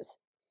issues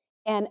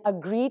and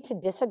agree to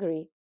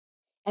disagree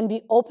and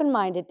be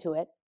open-minded to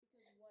it,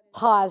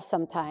 pause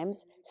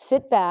sometimes,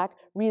 sit back,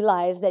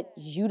 realize that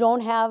you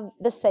don't have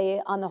the say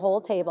on the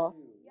whole table.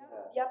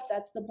 Yep,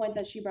 that's the point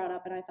that she brought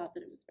up, and I thought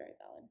that it was very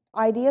valid.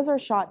 Ideas are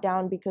shot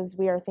down because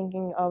we are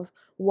thinking of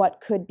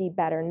what could be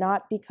better,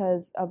 not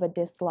because of a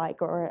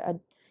dislike or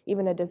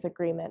even a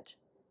disagreement.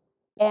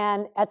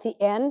 And at the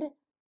end,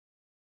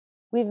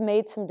 we've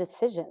made some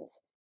decisions.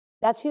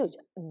 That's huge.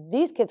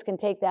 These kids can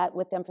take that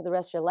with them for the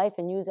rest of their life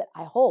and use it,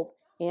 I hope,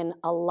 in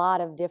a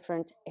lot of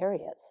different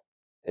areas.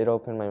 it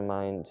opened my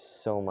mind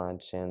so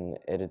much, and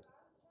it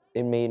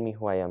made me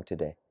who I am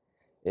today.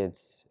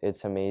 It's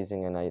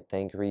amazing, and I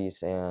thank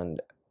Reese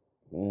and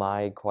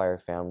my choir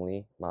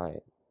family, my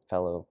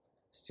fellow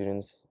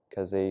students,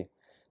 because they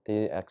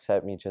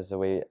accept me just the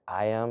way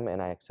I am,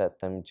 and I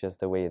accept them just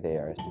the way they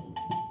are.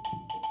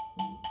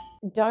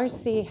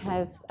 Darcy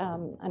has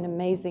an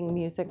amazing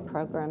music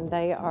program.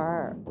 They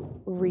are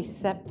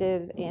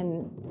receptive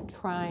in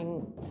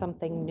trying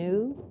something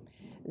new.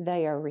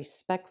 They are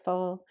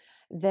respectful.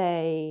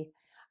 They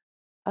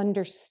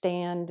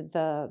understand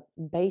the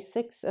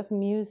basics of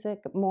music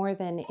more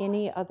than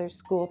any other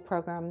school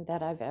program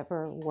that I've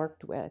ever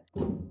worked with.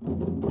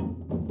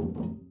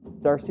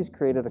 Darcy's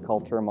created a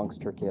culture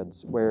amongst her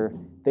kids where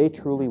they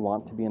truly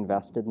want to be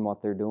invested in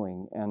what they're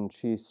doing, and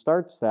she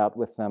starts that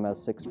with them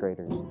as 6th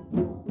graders.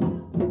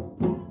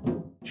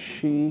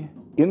 She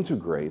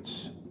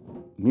integrates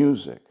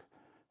music.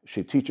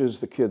 She teaches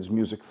the kids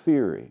music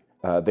theory.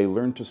 They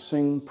learn to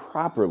sing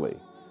properly.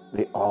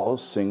 They all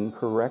sing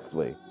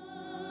correctly.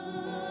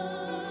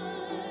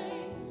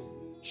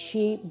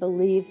 She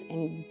believes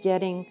in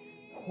getting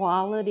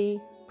quality,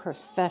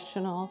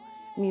 professional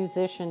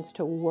musicians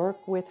to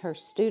work with her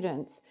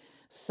students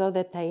so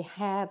that they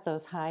have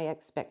those high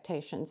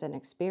expectations and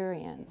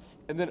experience.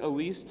 And then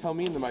Elise, tell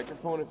me in the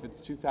microphone if it's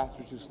too fast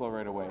or too slow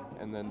right away,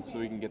 and then so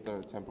we can get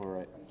the tempo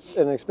right.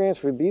 An experience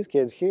for these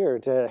kids here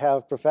to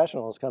have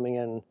professionals coming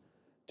in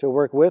to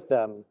work with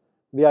them.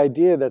 The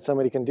idea that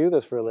somebody can do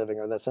this for a living,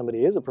 or that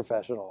somebody is a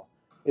professional,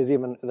 is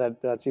even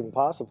that's even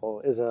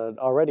possible, is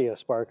already a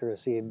spark or a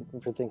seed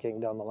for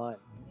thinking down the line.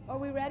 Are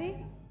we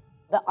ready?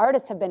 The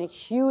artists have been a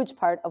huge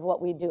part of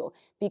what we do,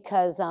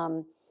 because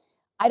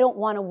I don't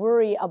want to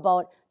worry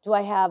about, do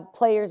I have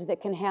players that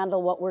can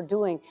handle what we're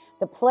doing?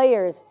 The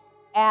players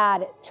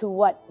add to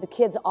what the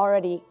kids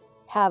already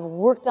have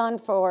worked on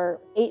for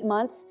 8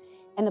 months,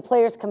 and the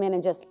players come in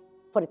and just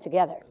put it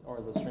together. Or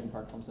the string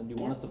part comes in. Do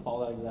you want us to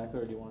follow that exactly,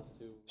 or do you want us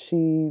to?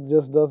 She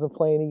just doesn't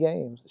play any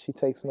games. She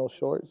takes no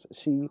shorts.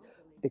 She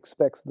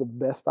expects the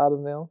best out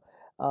of them.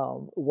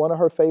 One of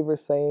her favorite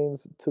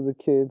sayings to the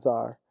kids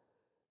are,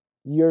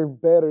 "You're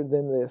better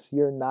than this.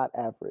 You're not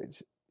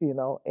average." You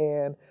know,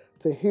 and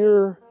to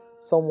hear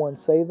someone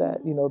say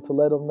that, you know, to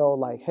let them know,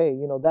 like, hey,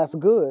 you know, that's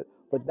good,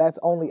 but that's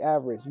only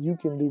average. You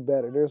can do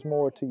better. There's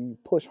more to you.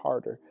 Push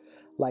harder.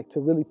 Like, to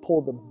really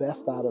pull the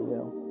best out of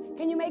them.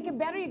 Can you make it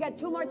better? You got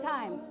 2 more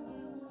times.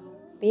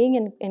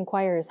 Being in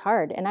choir is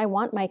hard, and I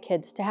want my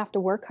kids to have to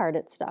work hard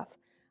at stuff.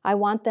 I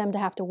want them to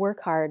have to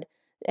work hard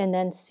and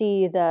then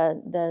see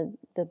the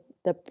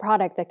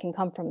product that can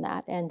come from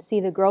that, and see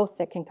the growth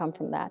that can come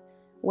from that.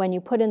 When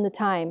you put in the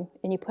time,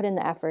 and you put in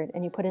the effort,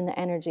 and you put in the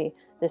energy,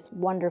 this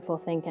wonderful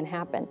thing can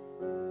happen.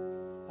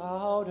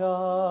 Out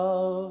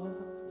of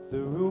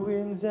the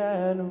ruins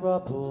and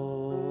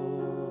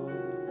rubble,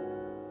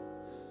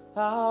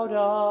 out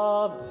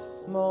of the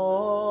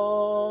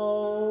smoke.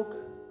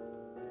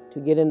 To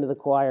get into the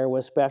choir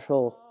was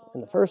special in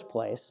the first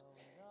place,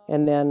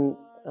 and then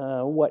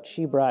what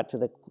she brought to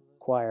the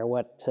choir,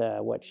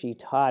 what she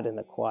taught in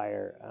the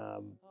choir,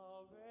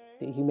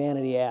 the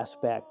humanity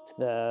aspect,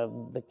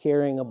 the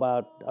caring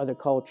about other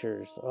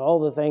cultures, all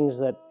the things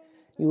that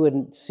you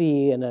wouldn't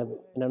see in a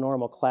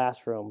normal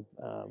classroom.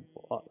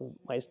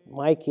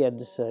 My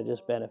kids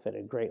just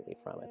benefited greatly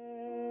from it.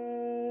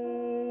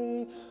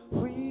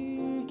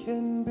 We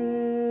can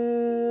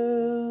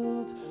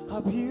build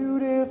a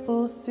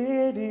beautiful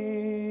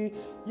city,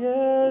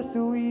 yes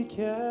we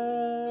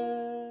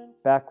can.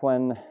 Back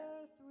when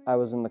I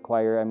was in the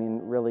choir, I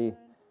mean, really,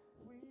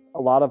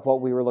 a lot of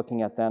what we were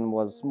looking at then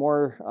was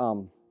more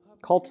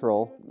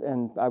cultural,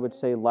 and I would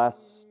say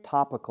less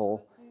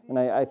topical. And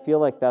I feel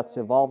like that's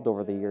evolved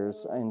over the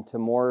years into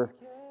more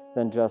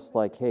than just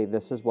like, hey,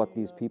 this is what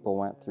these people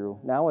went through.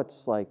 Now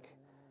it's like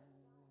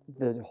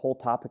the whole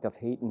topic of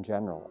hate in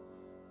general.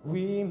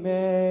 We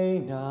may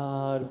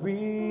not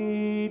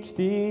reach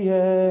the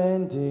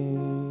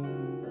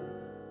ending,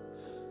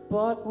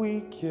 but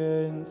we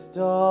can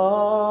start.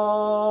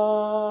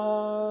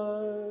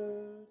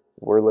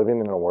 We're living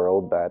in a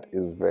world that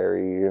is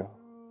very,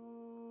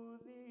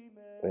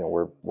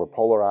 we're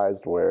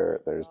polarized, where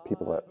there's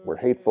people that we're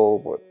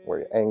hateful,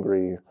 we're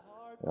angry.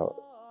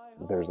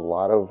 There's a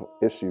lot of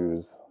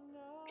issues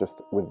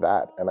just with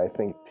that. And I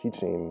think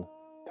teaching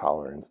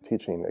tolerance,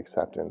 teaching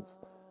acceptance,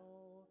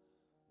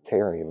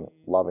 caring,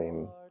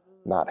 loving,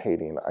 not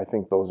hating, I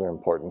think those are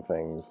important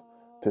things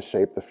to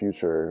shape the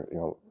future,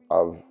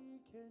 of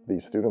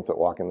these students that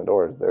walk in the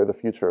doors. They're the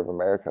future of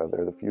America.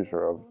 They're the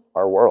future of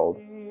our world.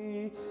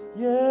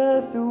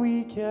 Yes,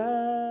 we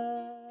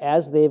can.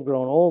 As they've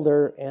grown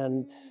older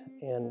and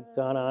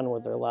gone on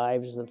with their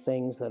lives, the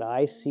things that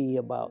I see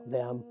about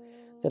them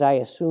that I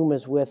assume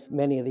is with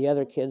many of the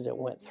other kids that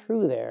went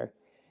through there,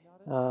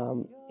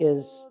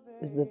 is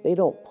that they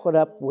don't put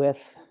up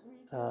with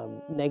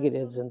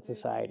negatives in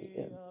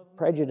society.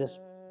 Prejudice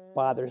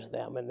bothers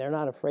them, and they're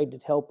not afraid to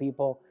tell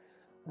people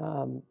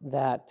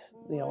that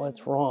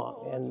it's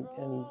wrong,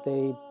 and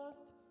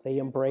they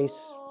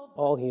embrace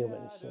all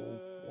humans,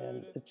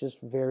 and it's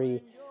just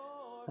very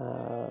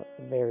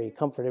very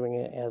comforting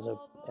as a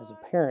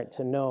parent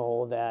to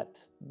know that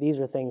these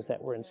are things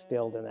that were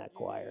instilled in that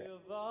choir.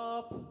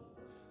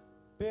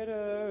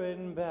 Bitter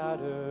and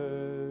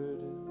battered,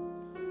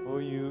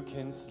 or you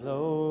can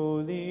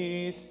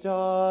slowly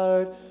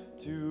start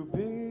to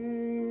build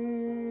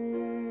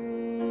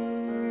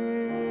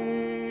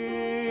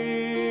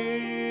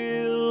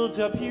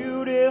a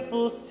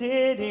beautiful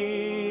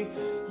city.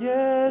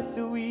 Yes,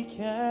 we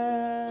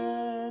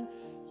can.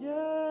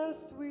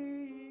 Yes,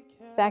 we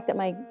can. The fact that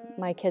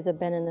my kids have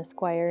been in this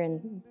choir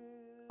and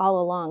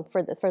all along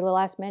for the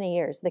last many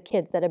years, the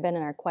kids that have been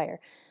in our choir,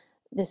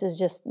 this is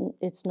just,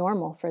 it's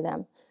normal for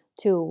them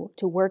to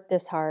work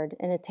this hard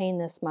and attain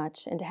this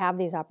much and to have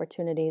these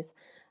opportunities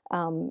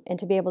and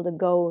to be able to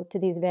go to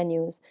these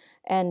venues.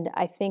 And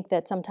I think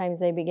that sometimes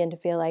they begin to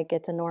feel like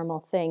it's a normal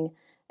thing,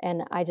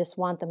 and I just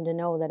want them to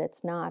know that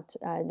it's not.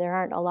 There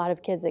aren't a lot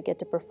of kids that get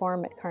to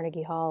perform at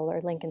Carnegie Hall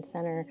or Lincoln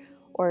Center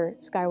or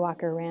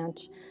Skywalker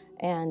Ranch,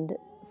 and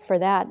for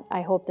that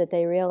I hope that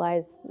they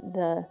realize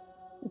the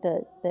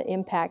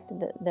impact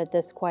that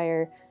this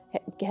choir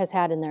has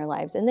had in their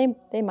lives. And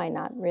they might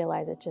not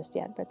realize it just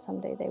yet, but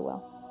someday they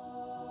will.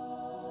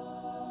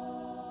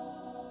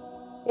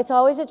 It's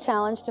always a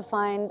challenge to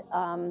find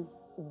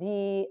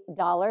the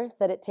dollars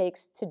that it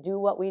takes to do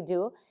what we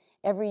do.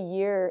 Every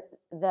year,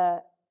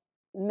 the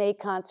May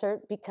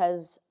concert,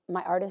 because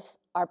my artists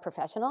are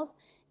professionals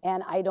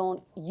and I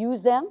don't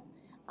use them,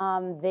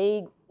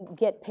 they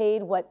get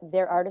paid what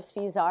their artist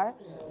fees are.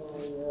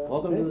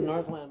 Welcome to the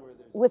Northland.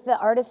 With the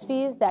artist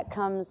fees, that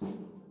comes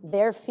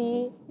their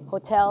fee,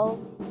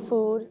 hotels,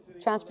 food,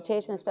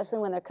 transportation, especially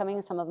when they're coming.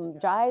 Some of them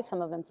drive,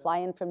 some of them fly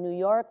in from New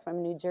York,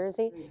 from New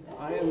Jersey.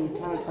 I am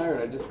kind of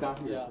tired. I just got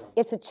here.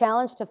 It's a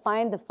challenge to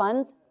find the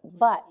funds,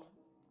 but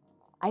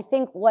I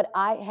think what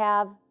I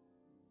have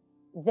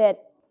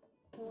that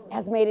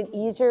has made it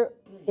easier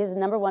is,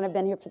 number one, I've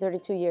been here for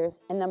 32 years,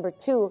 and number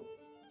two,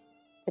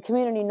 the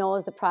community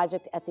knows the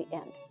project at the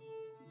end.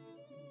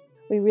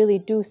 We really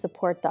do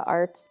support the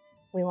arts.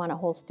 We want a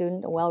whole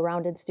student, a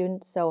well-rounded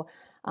student, so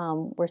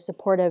we're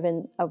supportive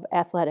of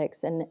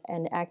athletics and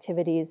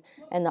activities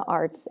and the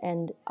arts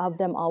and of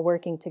them all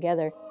working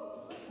together.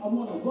 I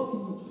want to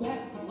welcome you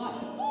back to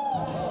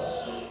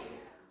life.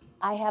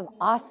 I have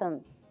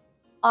awesome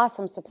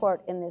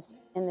support in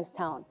this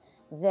town,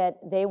 that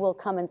they will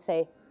come and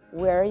say,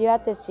 where are you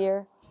at this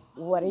year?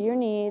 What are your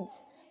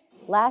needs?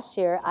 Last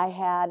year, I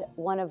had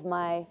one of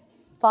my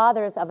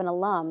fathers of an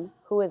alum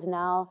who is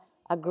now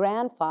a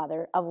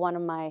grandfather of one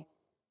of my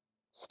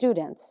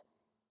students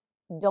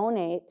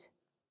donate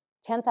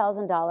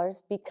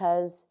 $10,000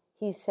 because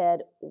he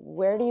said,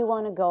 where do you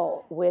want to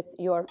go with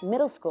your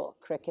middle school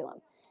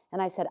curriculum?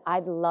 And I said,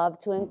 I'd love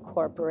to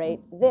incorporate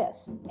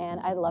this,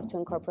 and I'd love to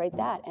incorporate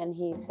that. And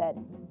he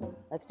said,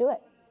 let's do it.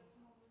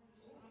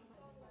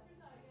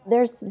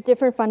 There's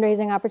different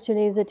fundraising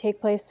opportunities that take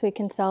place. We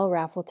can sell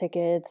raffle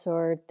tickets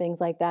or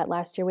things like that.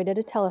 Last year we did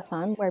a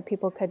telethon where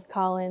people could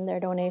call in their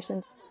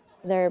donations.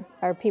 There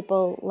are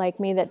people like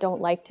me that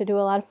don't like to do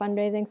a lot of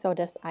fundraising, so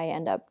I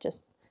end up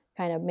just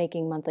kind of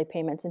making monthly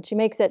payments. And she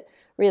makes it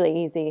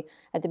really easy.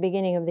 At the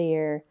beginning of the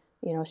year,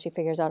 you know, she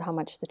figures out how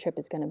much the trip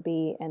is going to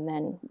be, and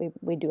then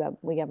we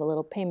have a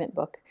little payment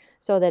book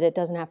so that it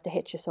doesn't have to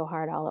hit you so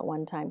hard all at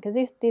one time, because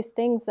these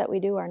things that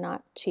we do are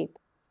not cheap.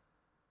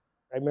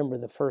 I remember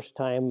the first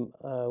time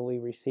we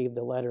received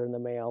a letter in the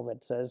mail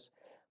that says,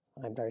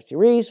 I'm Darcy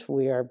Reese,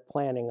 we are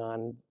planning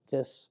on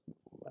this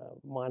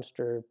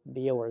monster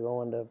deal. We're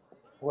going to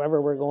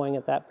wherever we're going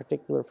at that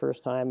particular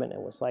first time, and it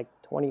was like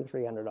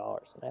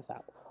 $2,300. And I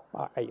thought,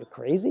 are you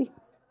crazy?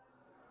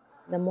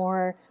 The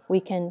more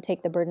we can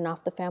take the burden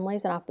off the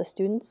families and off the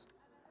students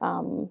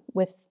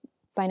with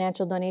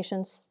financial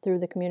donations through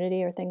the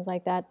community or things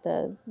like that,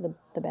 the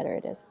better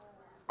it is.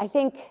 I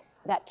think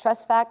that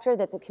trust factor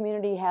that the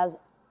community has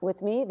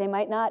with me, they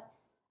might not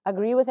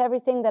agree with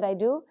everything that I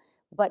do,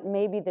 but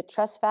maybe the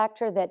trust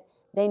factor that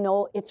they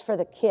know it's for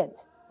the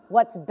kids.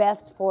 What's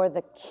best for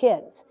the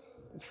kids.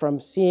 From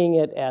seeing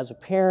it as a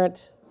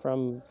parent,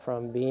 from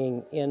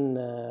being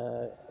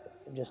in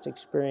just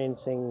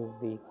experiencing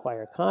the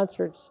choir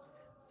concerts,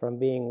 from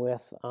being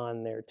with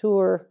on their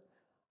tour,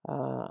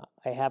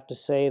 I have to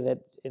say that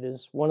it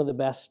is one of the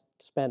best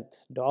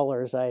spent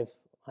dollars I've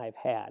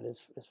had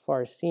as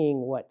far as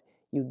seeing what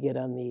you get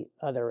on the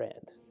other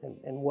end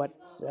and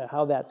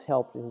how that's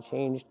helped and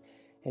changed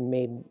and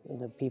made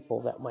the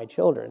people that my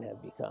children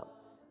have become.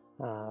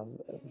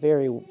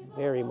 Very,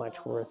 very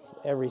much worth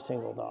every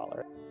single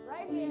dollar.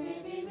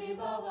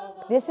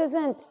 This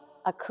isn't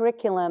a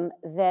curriculum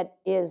that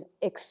is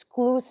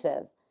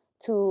exclusive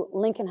to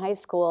Lincoln High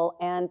School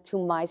and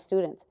to my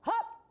students.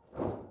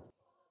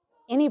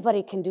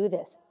 Anybody can do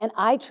this. And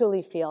I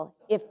truly feel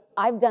if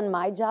I've done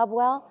my job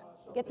well,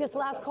 get this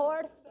last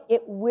chord,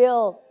 it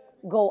will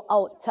go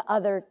out to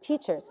other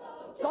teachers.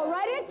 Go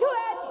right into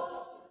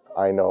it.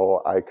 I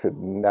know I could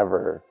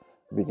never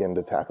begin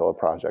to tackle a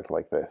project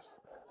like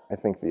this. I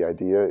think the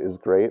idea is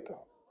great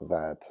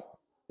that,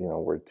 you know,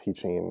 we're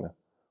teaching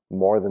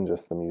more than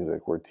just the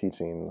music. We're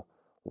teaching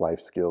life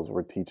skills.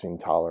 We're teaching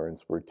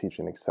tolerance. We're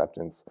teaching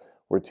acceptance.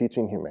 We're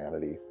teaching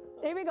humanity.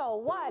 Here we go.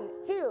 1,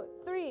 2,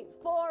 3,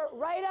 4.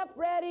 Right up,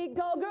 ready,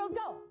 go, girls,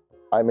 go.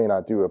 I may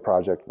not do a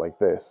project like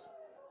this,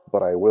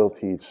 but I will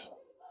teach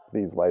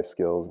these life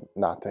skills: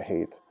 not to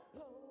hate,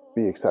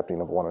 be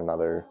accepting of one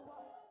another,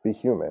 be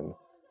human.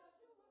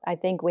 I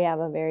think we have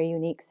a very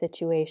unique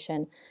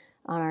situation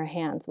on our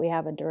hands. We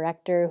have a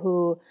director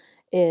who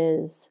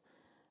is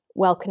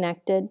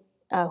well-connected,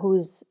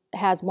 who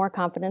has more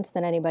confidence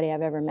than anybody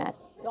I've ever met.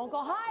 Don't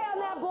go high on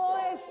that,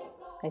 boys.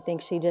 I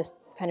think she just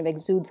kind of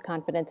exudes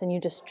confidence, and you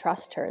just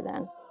trust her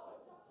then.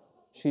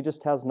 She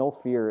just has no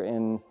fear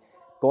in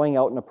going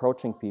out and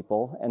approaching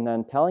people and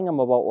then telling them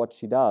about what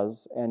she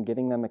does and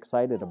getting them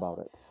excited about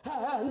it.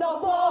 And the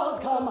balls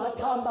come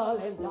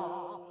a-tumbling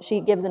down.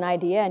 She gives an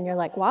idea, and you're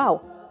like,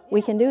 wow,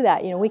 we can do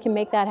that. You know, we can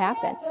make that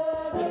happen.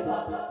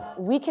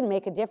 We can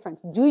make a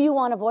difference. Do you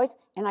want a voice?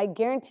 And I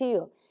guarantee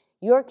you,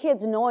 your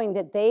kids knowing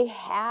that they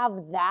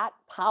have that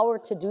power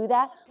to do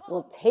that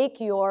will take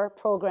your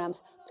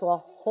programs to a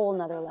whole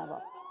nother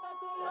level.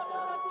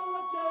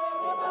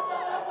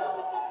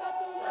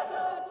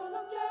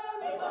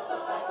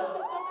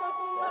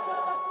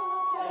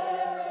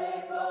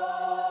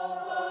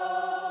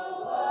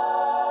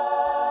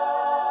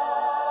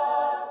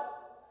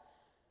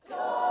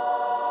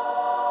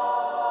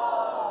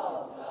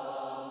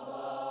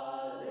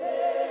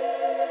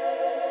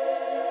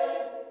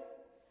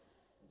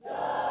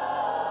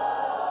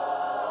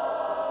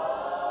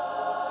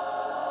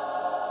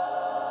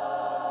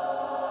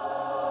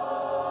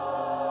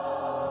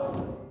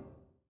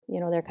 You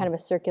know, they're kind of a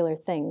circular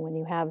thing. When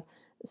you have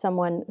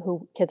someone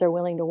who kids are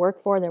willing to work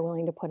for, they're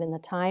willing to put in the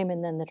time,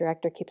 and then the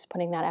director keeps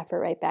putting that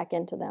effort right back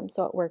into them.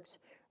 So it works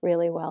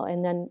really well.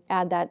 And then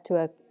add that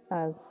to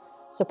a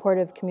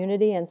supportive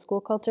community and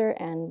school culture,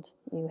 and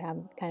you have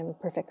kind of a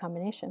perfect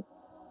combination.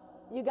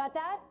 You got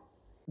that?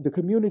 The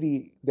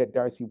community that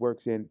Darcy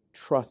works in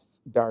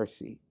trusts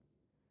Darcy,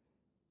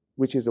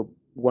 which is a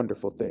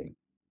wonderful thing.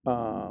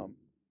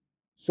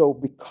 So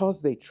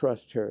because they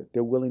trust her,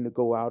 they're willing to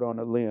go out on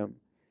a limb,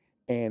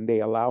 and they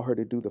allow her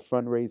to do the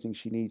fundraising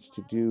she needs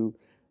to do.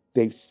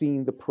 They've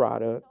seen the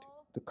product.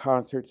 The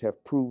concerts have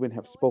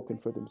spoken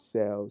for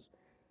themselves.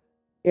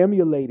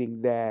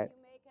 Emulating that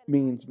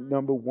means,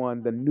 number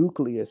one, the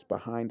nucleus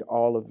behind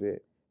all of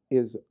it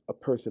is a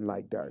person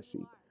like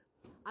Darcy.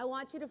 I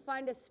want you to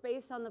find a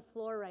space on the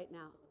floor right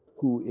now.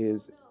 Who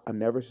is a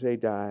never say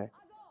die,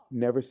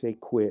 never say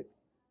quit.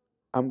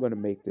 I'm going to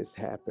make this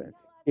happen.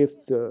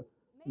 If the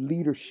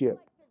leadership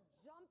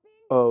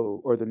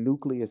or the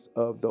nucleus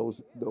of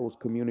those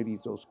communities,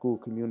 those school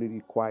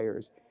community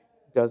choirs,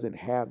 doesn't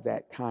have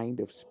that kind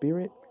of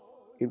spirit,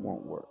 it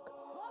won't work.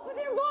 With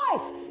your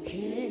voice.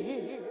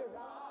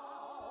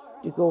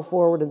 To go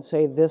forward and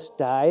say this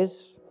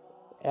dies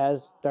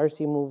as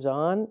Darcy moves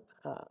on,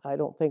 I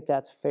don't think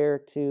that's fair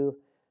to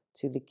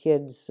the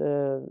kids,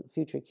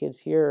 future kids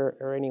here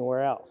or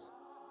anywhere else.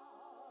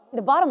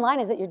 The bottom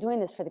line is that you're doing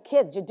this for the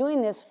kids. You're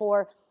doing this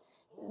for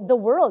the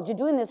world. You're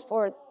doing this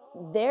for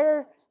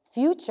their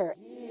future.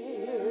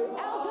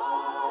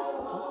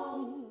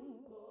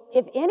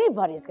 If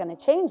anybody's going to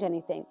change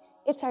anything,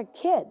 it's our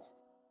kids.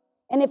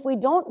 And if we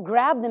don't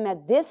grab them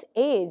at this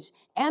age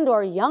and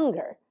or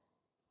younger,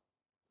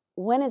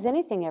 when is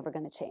anything ever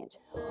going to change?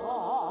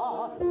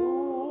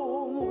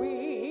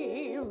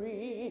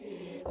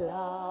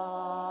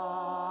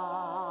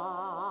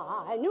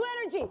 New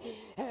energy.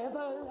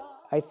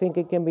 I think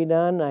it can be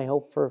done. I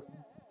hope for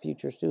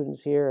future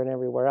students here and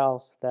everywhere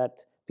else that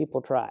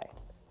people try.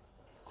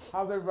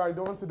 How's everybody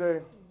doing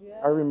today?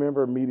 I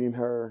remember meeting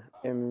her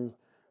and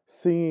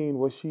seeing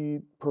what she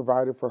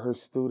provided for her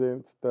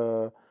students,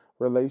 the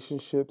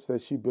relationships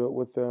that she built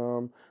with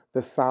them,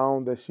 the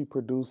sound that she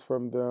produced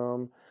from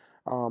them.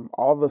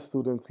 All the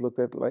students looked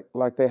at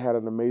like they had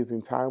an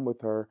amazing time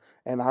with her,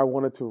 and I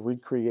wanted to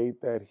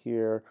recreate that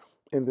here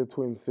in the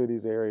Twin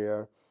Cities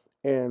area.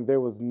 And there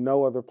was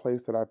no other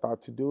place that I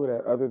thought to do it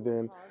at other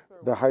than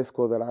the high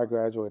school that I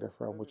graduated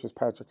from, which is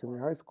Patrick Henry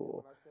High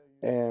School.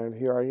 And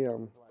here I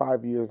am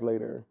 5 years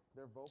later,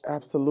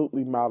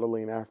 absolutely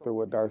modeling after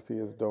what Darcy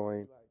is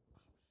doing.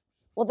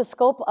 Well, the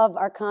scope of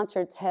our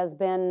concerts has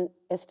been,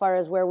 as far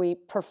as where we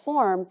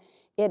perform,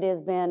 it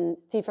has been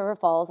Thief River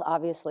Falls,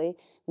 obviously,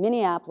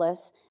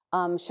 Minneapolis,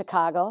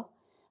 Chicago,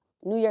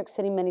 New York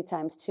City many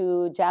times,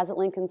 to Jazz at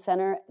Lincoln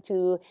Center,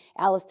 to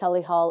Alice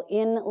Tully Hall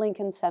in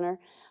Lincoln Center.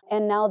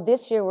 And now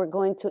this year we're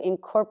going to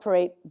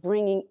incorporate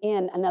bringing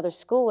in another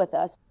school with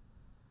us.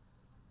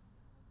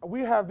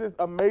 We have this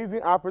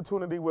amazing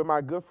opportunity with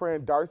my good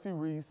friend Darcy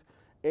Reese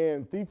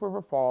in Thief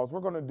River Falls. We're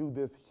going to do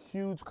this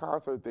huge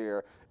concert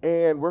there,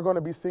 and we're going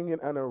to be singing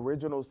an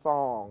original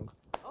song.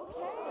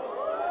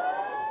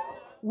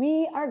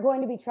 We are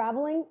going to be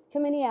traveling to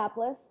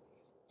Minneapolis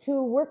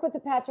to work with the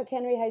Patrick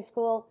Henry High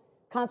School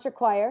concert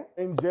choir.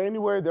 In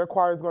January, their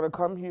choir is going to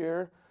come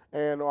here,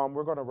 and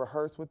we're going to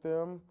rehearse with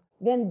them.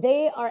 Then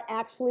they are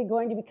actually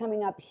going to be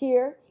coming up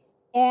here,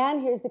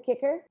 and here's the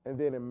kicker. And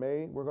then in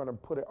May, we're going to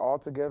put it all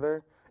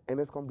together, and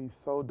it's going to be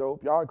so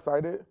dope. Y'all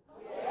excited?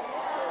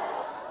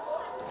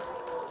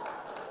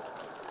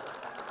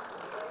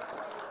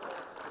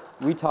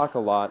 We talk a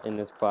lot in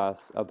this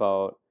class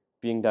about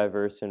being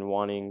diverse and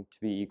wanting to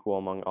be equal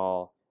among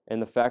all.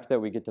 And the fact that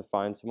we get to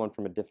find someone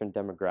from a different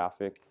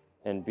demographic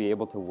and be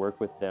able to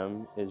work with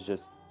them is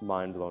just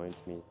mind-blowing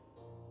to me.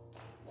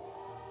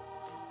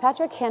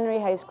 Patrick Henry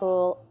High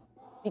School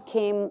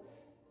became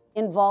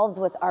involved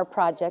with our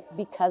project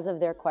because of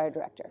their choir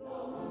director.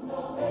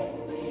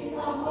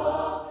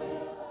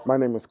 My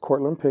name is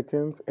Cortland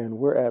Pickens, and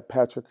we're at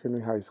Patrick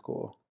Henry High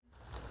School.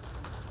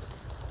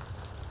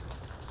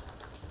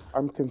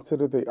 I'm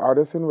considered the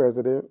artist in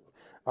resident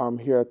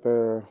here at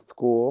the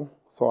school,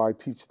 so I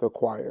teach the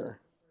choir.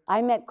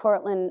 I met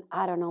Cortland,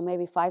 I don't know,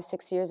 maybe 5,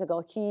 6 years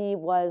ago. He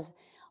was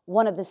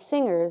one of the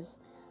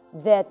singers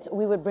that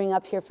we would bring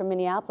up here from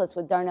Minneapolis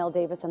with Darnell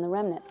Davis and the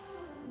Remnant.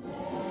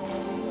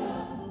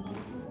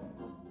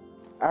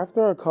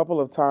 After a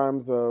couple of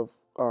times of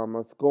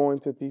us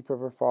going to Thief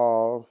River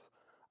Falls,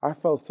 I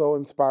felt so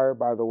inspired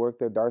by the work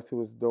that Darcy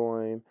was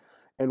doing.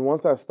 And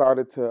once I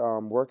started to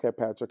work at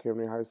Patrick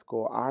Henry High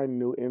School, I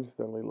knew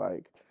instantly,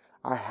 like,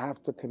 I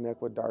have to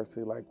connect with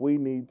Darcy. Like, we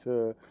need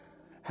to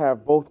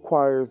have both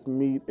choirs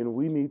meet, and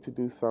we need to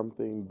do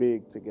something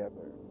big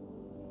together.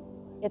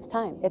 It's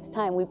time. It's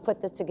time. We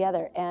put this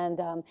together. And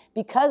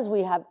because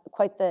we have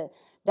quite the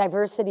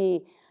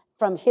diversity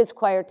from his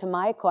choir to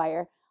my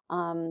choir,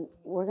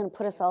 we're going to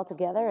put us all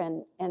together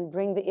and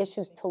bring the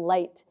issues to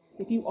light.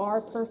 If you are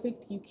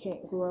perfect, you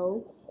can't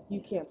grow, you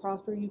can't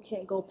prosper, you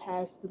can't go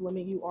past the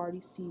limit you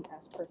already see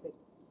as perfect.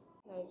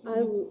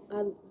 I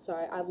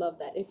love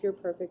that. If you're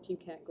perfect, you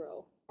can't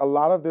grow. A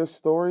lot of their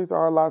stories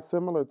are a lot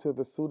similar to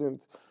the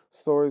students'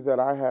 stories that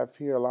I have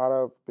here. A lot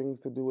of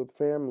things to do with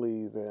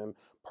families and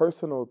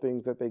personal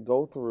things that they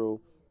go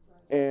through.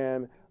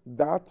 And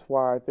that's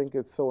why I think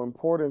it's so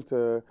important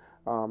to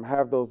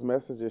have those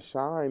messages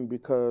shine,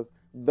 because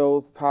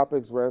those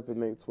topics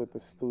resonates with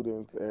the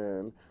students,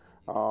 and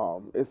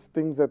it's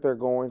things that they're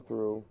going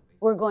through.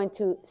 We're going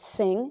to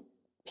sing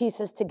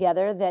pieces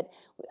together that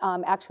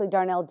actually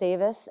Darnell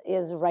Davis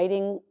is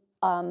writing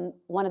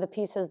one of the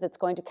pieces that's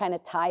going to kind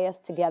of tie us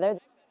together.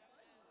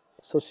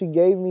 So she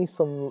gave me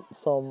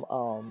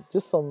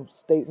just some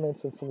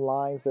statements and some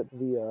lines that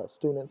the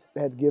students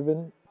had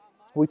given.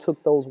 We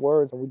took those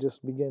words and we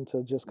just began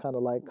to just kind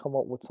of like come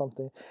up with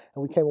something,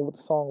 and we came up with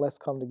the song, Let's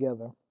Come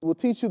Together. We'll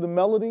teach you the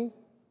melody,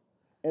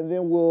 and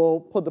then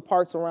we'll put the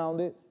parts around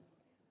it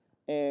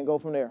and go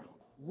from there.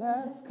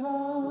 Let's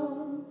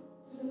come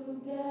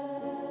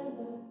together.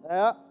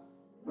 Yeah.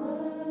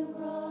 Learn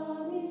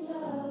from each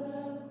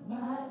other,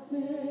 my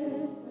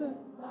sister,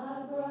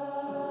 my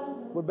brother.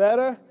 We're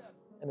better.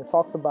 And it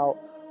talks about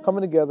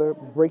coming together,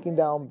 breaking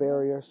down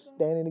barriers,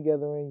 standing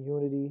together in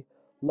unity,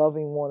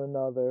 loving one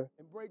another.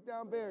 And break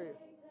down barriers.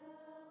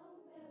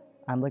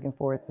 I'm looking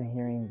forward to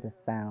hearing the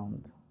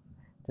sound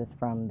just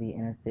from the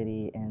inner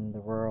city and the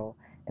rural,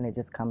 and it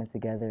just coming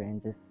together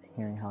and just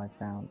hearing how it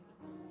sounds.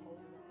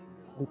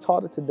 We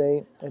taught it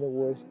today, and it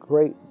was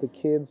great. The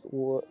kids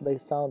they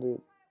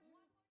sounded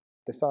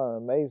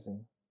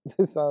amazing.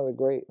 They sounded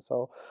great.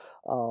 So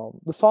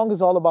the song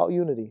is all about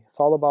unity. It's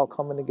all about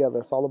coming together.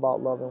 It's all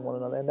about loving one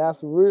another. And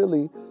that's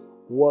really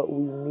what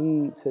we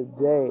need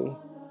today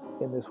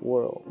in this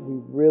world.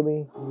 We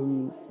really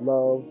need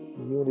love,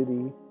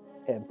 unity,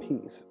 and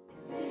peace.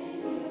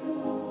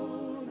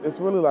 It's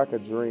really like a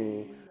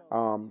dream,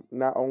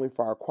 not only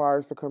for our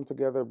choirs to come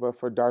together, but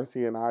for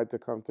Darcy and I to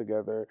come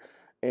together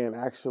and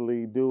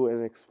actually do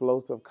an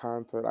explosive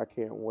concert. I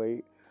can't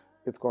wait.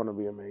 It's going to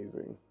be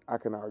amazing. I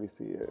can already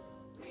see it.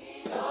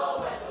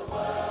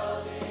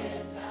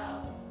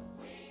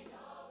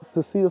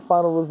 To see the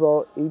final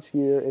result each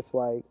year, it's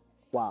like,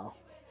 wow.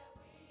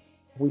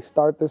 We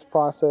start this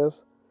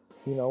process,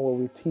 where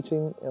we're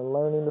teaching and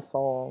learning the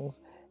songs,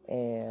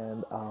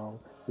 and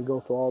we go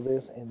through all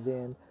this, and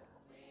then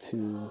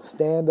to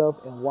stand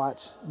up and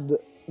watch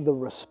the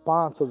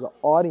response of the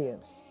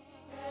audience.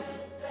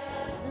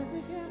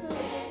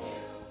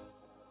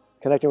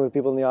 Connecting with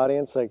people in the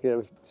audience, like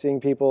seeing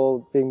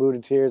people being moved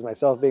to tears,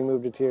 myself being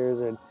moved to tears,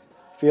 and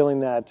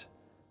feeling that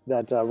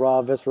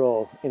raw,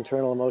 visceral,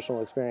 internal,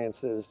 emotional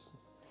experience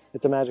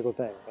it's a magical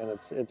thing, and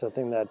it's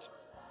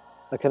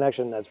a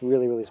connection that's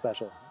really, really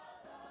special.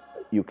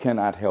 You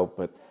cannot help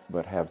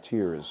but have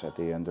tears at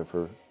the end of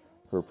her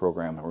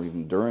program, or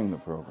even during the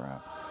program.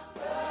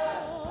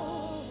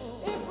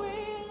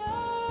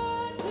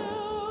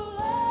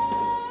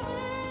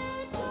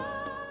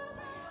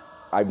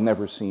 I've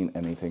never seen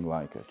anything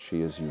like it.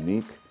 She is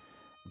unique.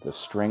 The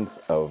strength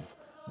of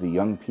the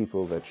young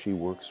people that she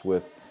works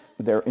with,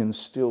 they're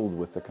instilled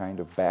with the kind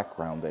of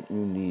background that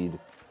you need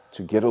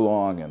to get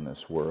along in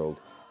this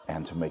world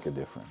and to make a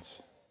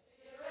difference.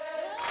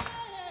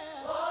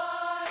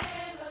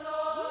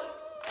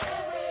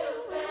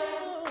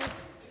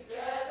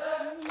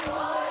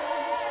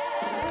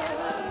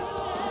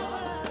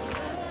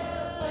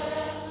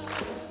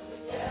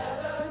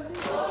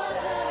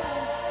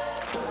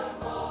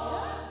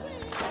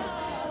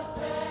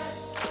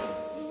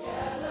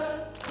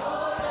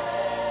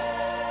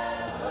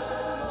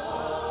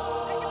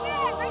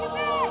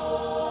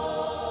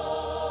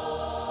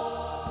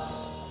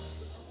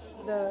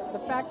 The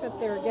fact that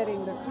they're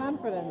getting the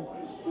confidence,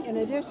 in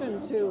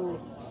addition to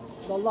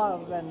the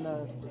love and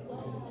the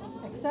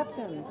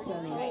acceptance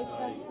and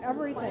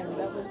everything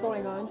that was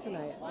going on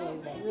tonight,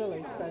 was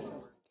really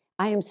special.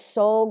 I am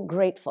so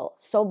grateful,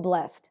 so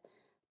blessed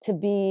to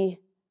be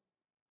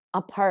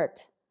a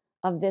part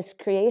of this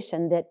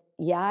creation that,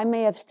 yeah, I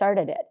may have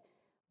started it,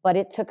 but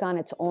it took on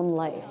its own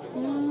life.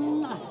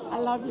 I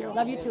love you.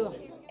 Love you too.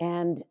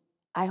 And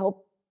I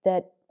hope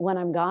that when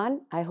I'm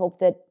gone, I hope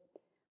that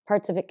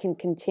parts of it can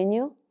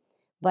continue,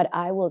 but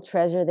I will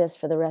treasure this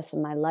for the rest of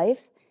my life.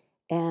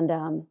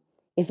 And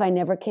if I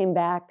never came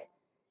back,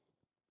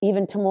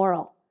 even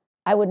tomorrow,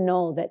 I would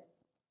know that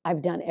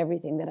I've done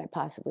everything that I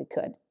possibly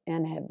could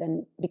and have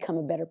become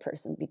a better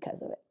person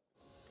because of it.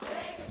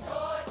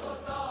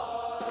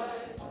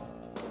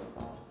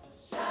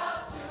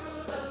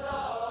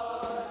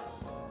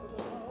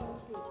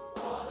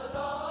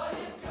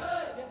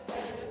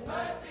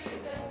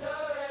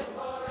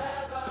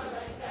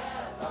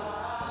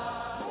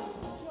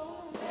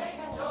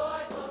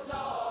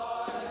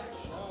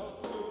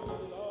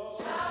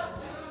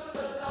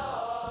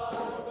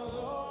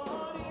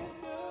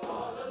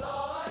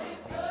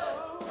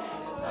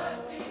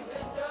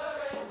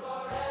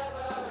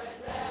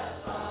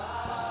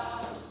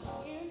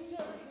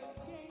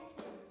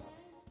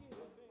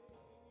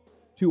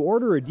 To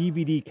order a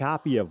DVD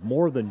copy of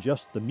More Than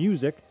Just the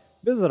Music,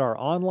 visit our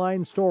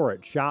online store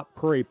at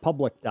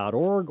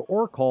shopprairiepublic.org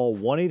or call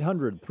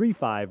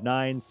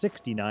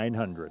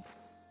 1-800-359-6900.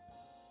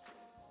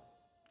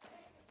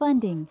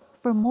 Funding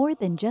for More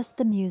Than Just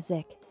the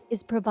Music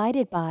is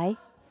provided by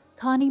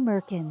Connie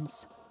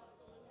Merkins,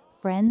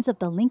 Friends of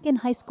the Lincoln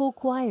High School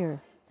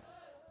Choir,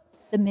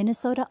 the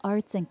Minnesota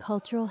Arts and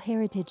Cultural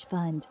Heritage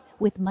Fund,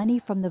 with money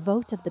from the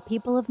vote of the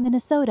people of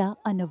Minnesota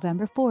on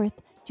November 4th,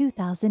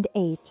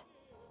 2008.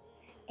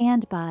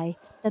 And by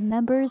the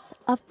members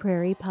of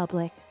Prairie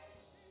Public.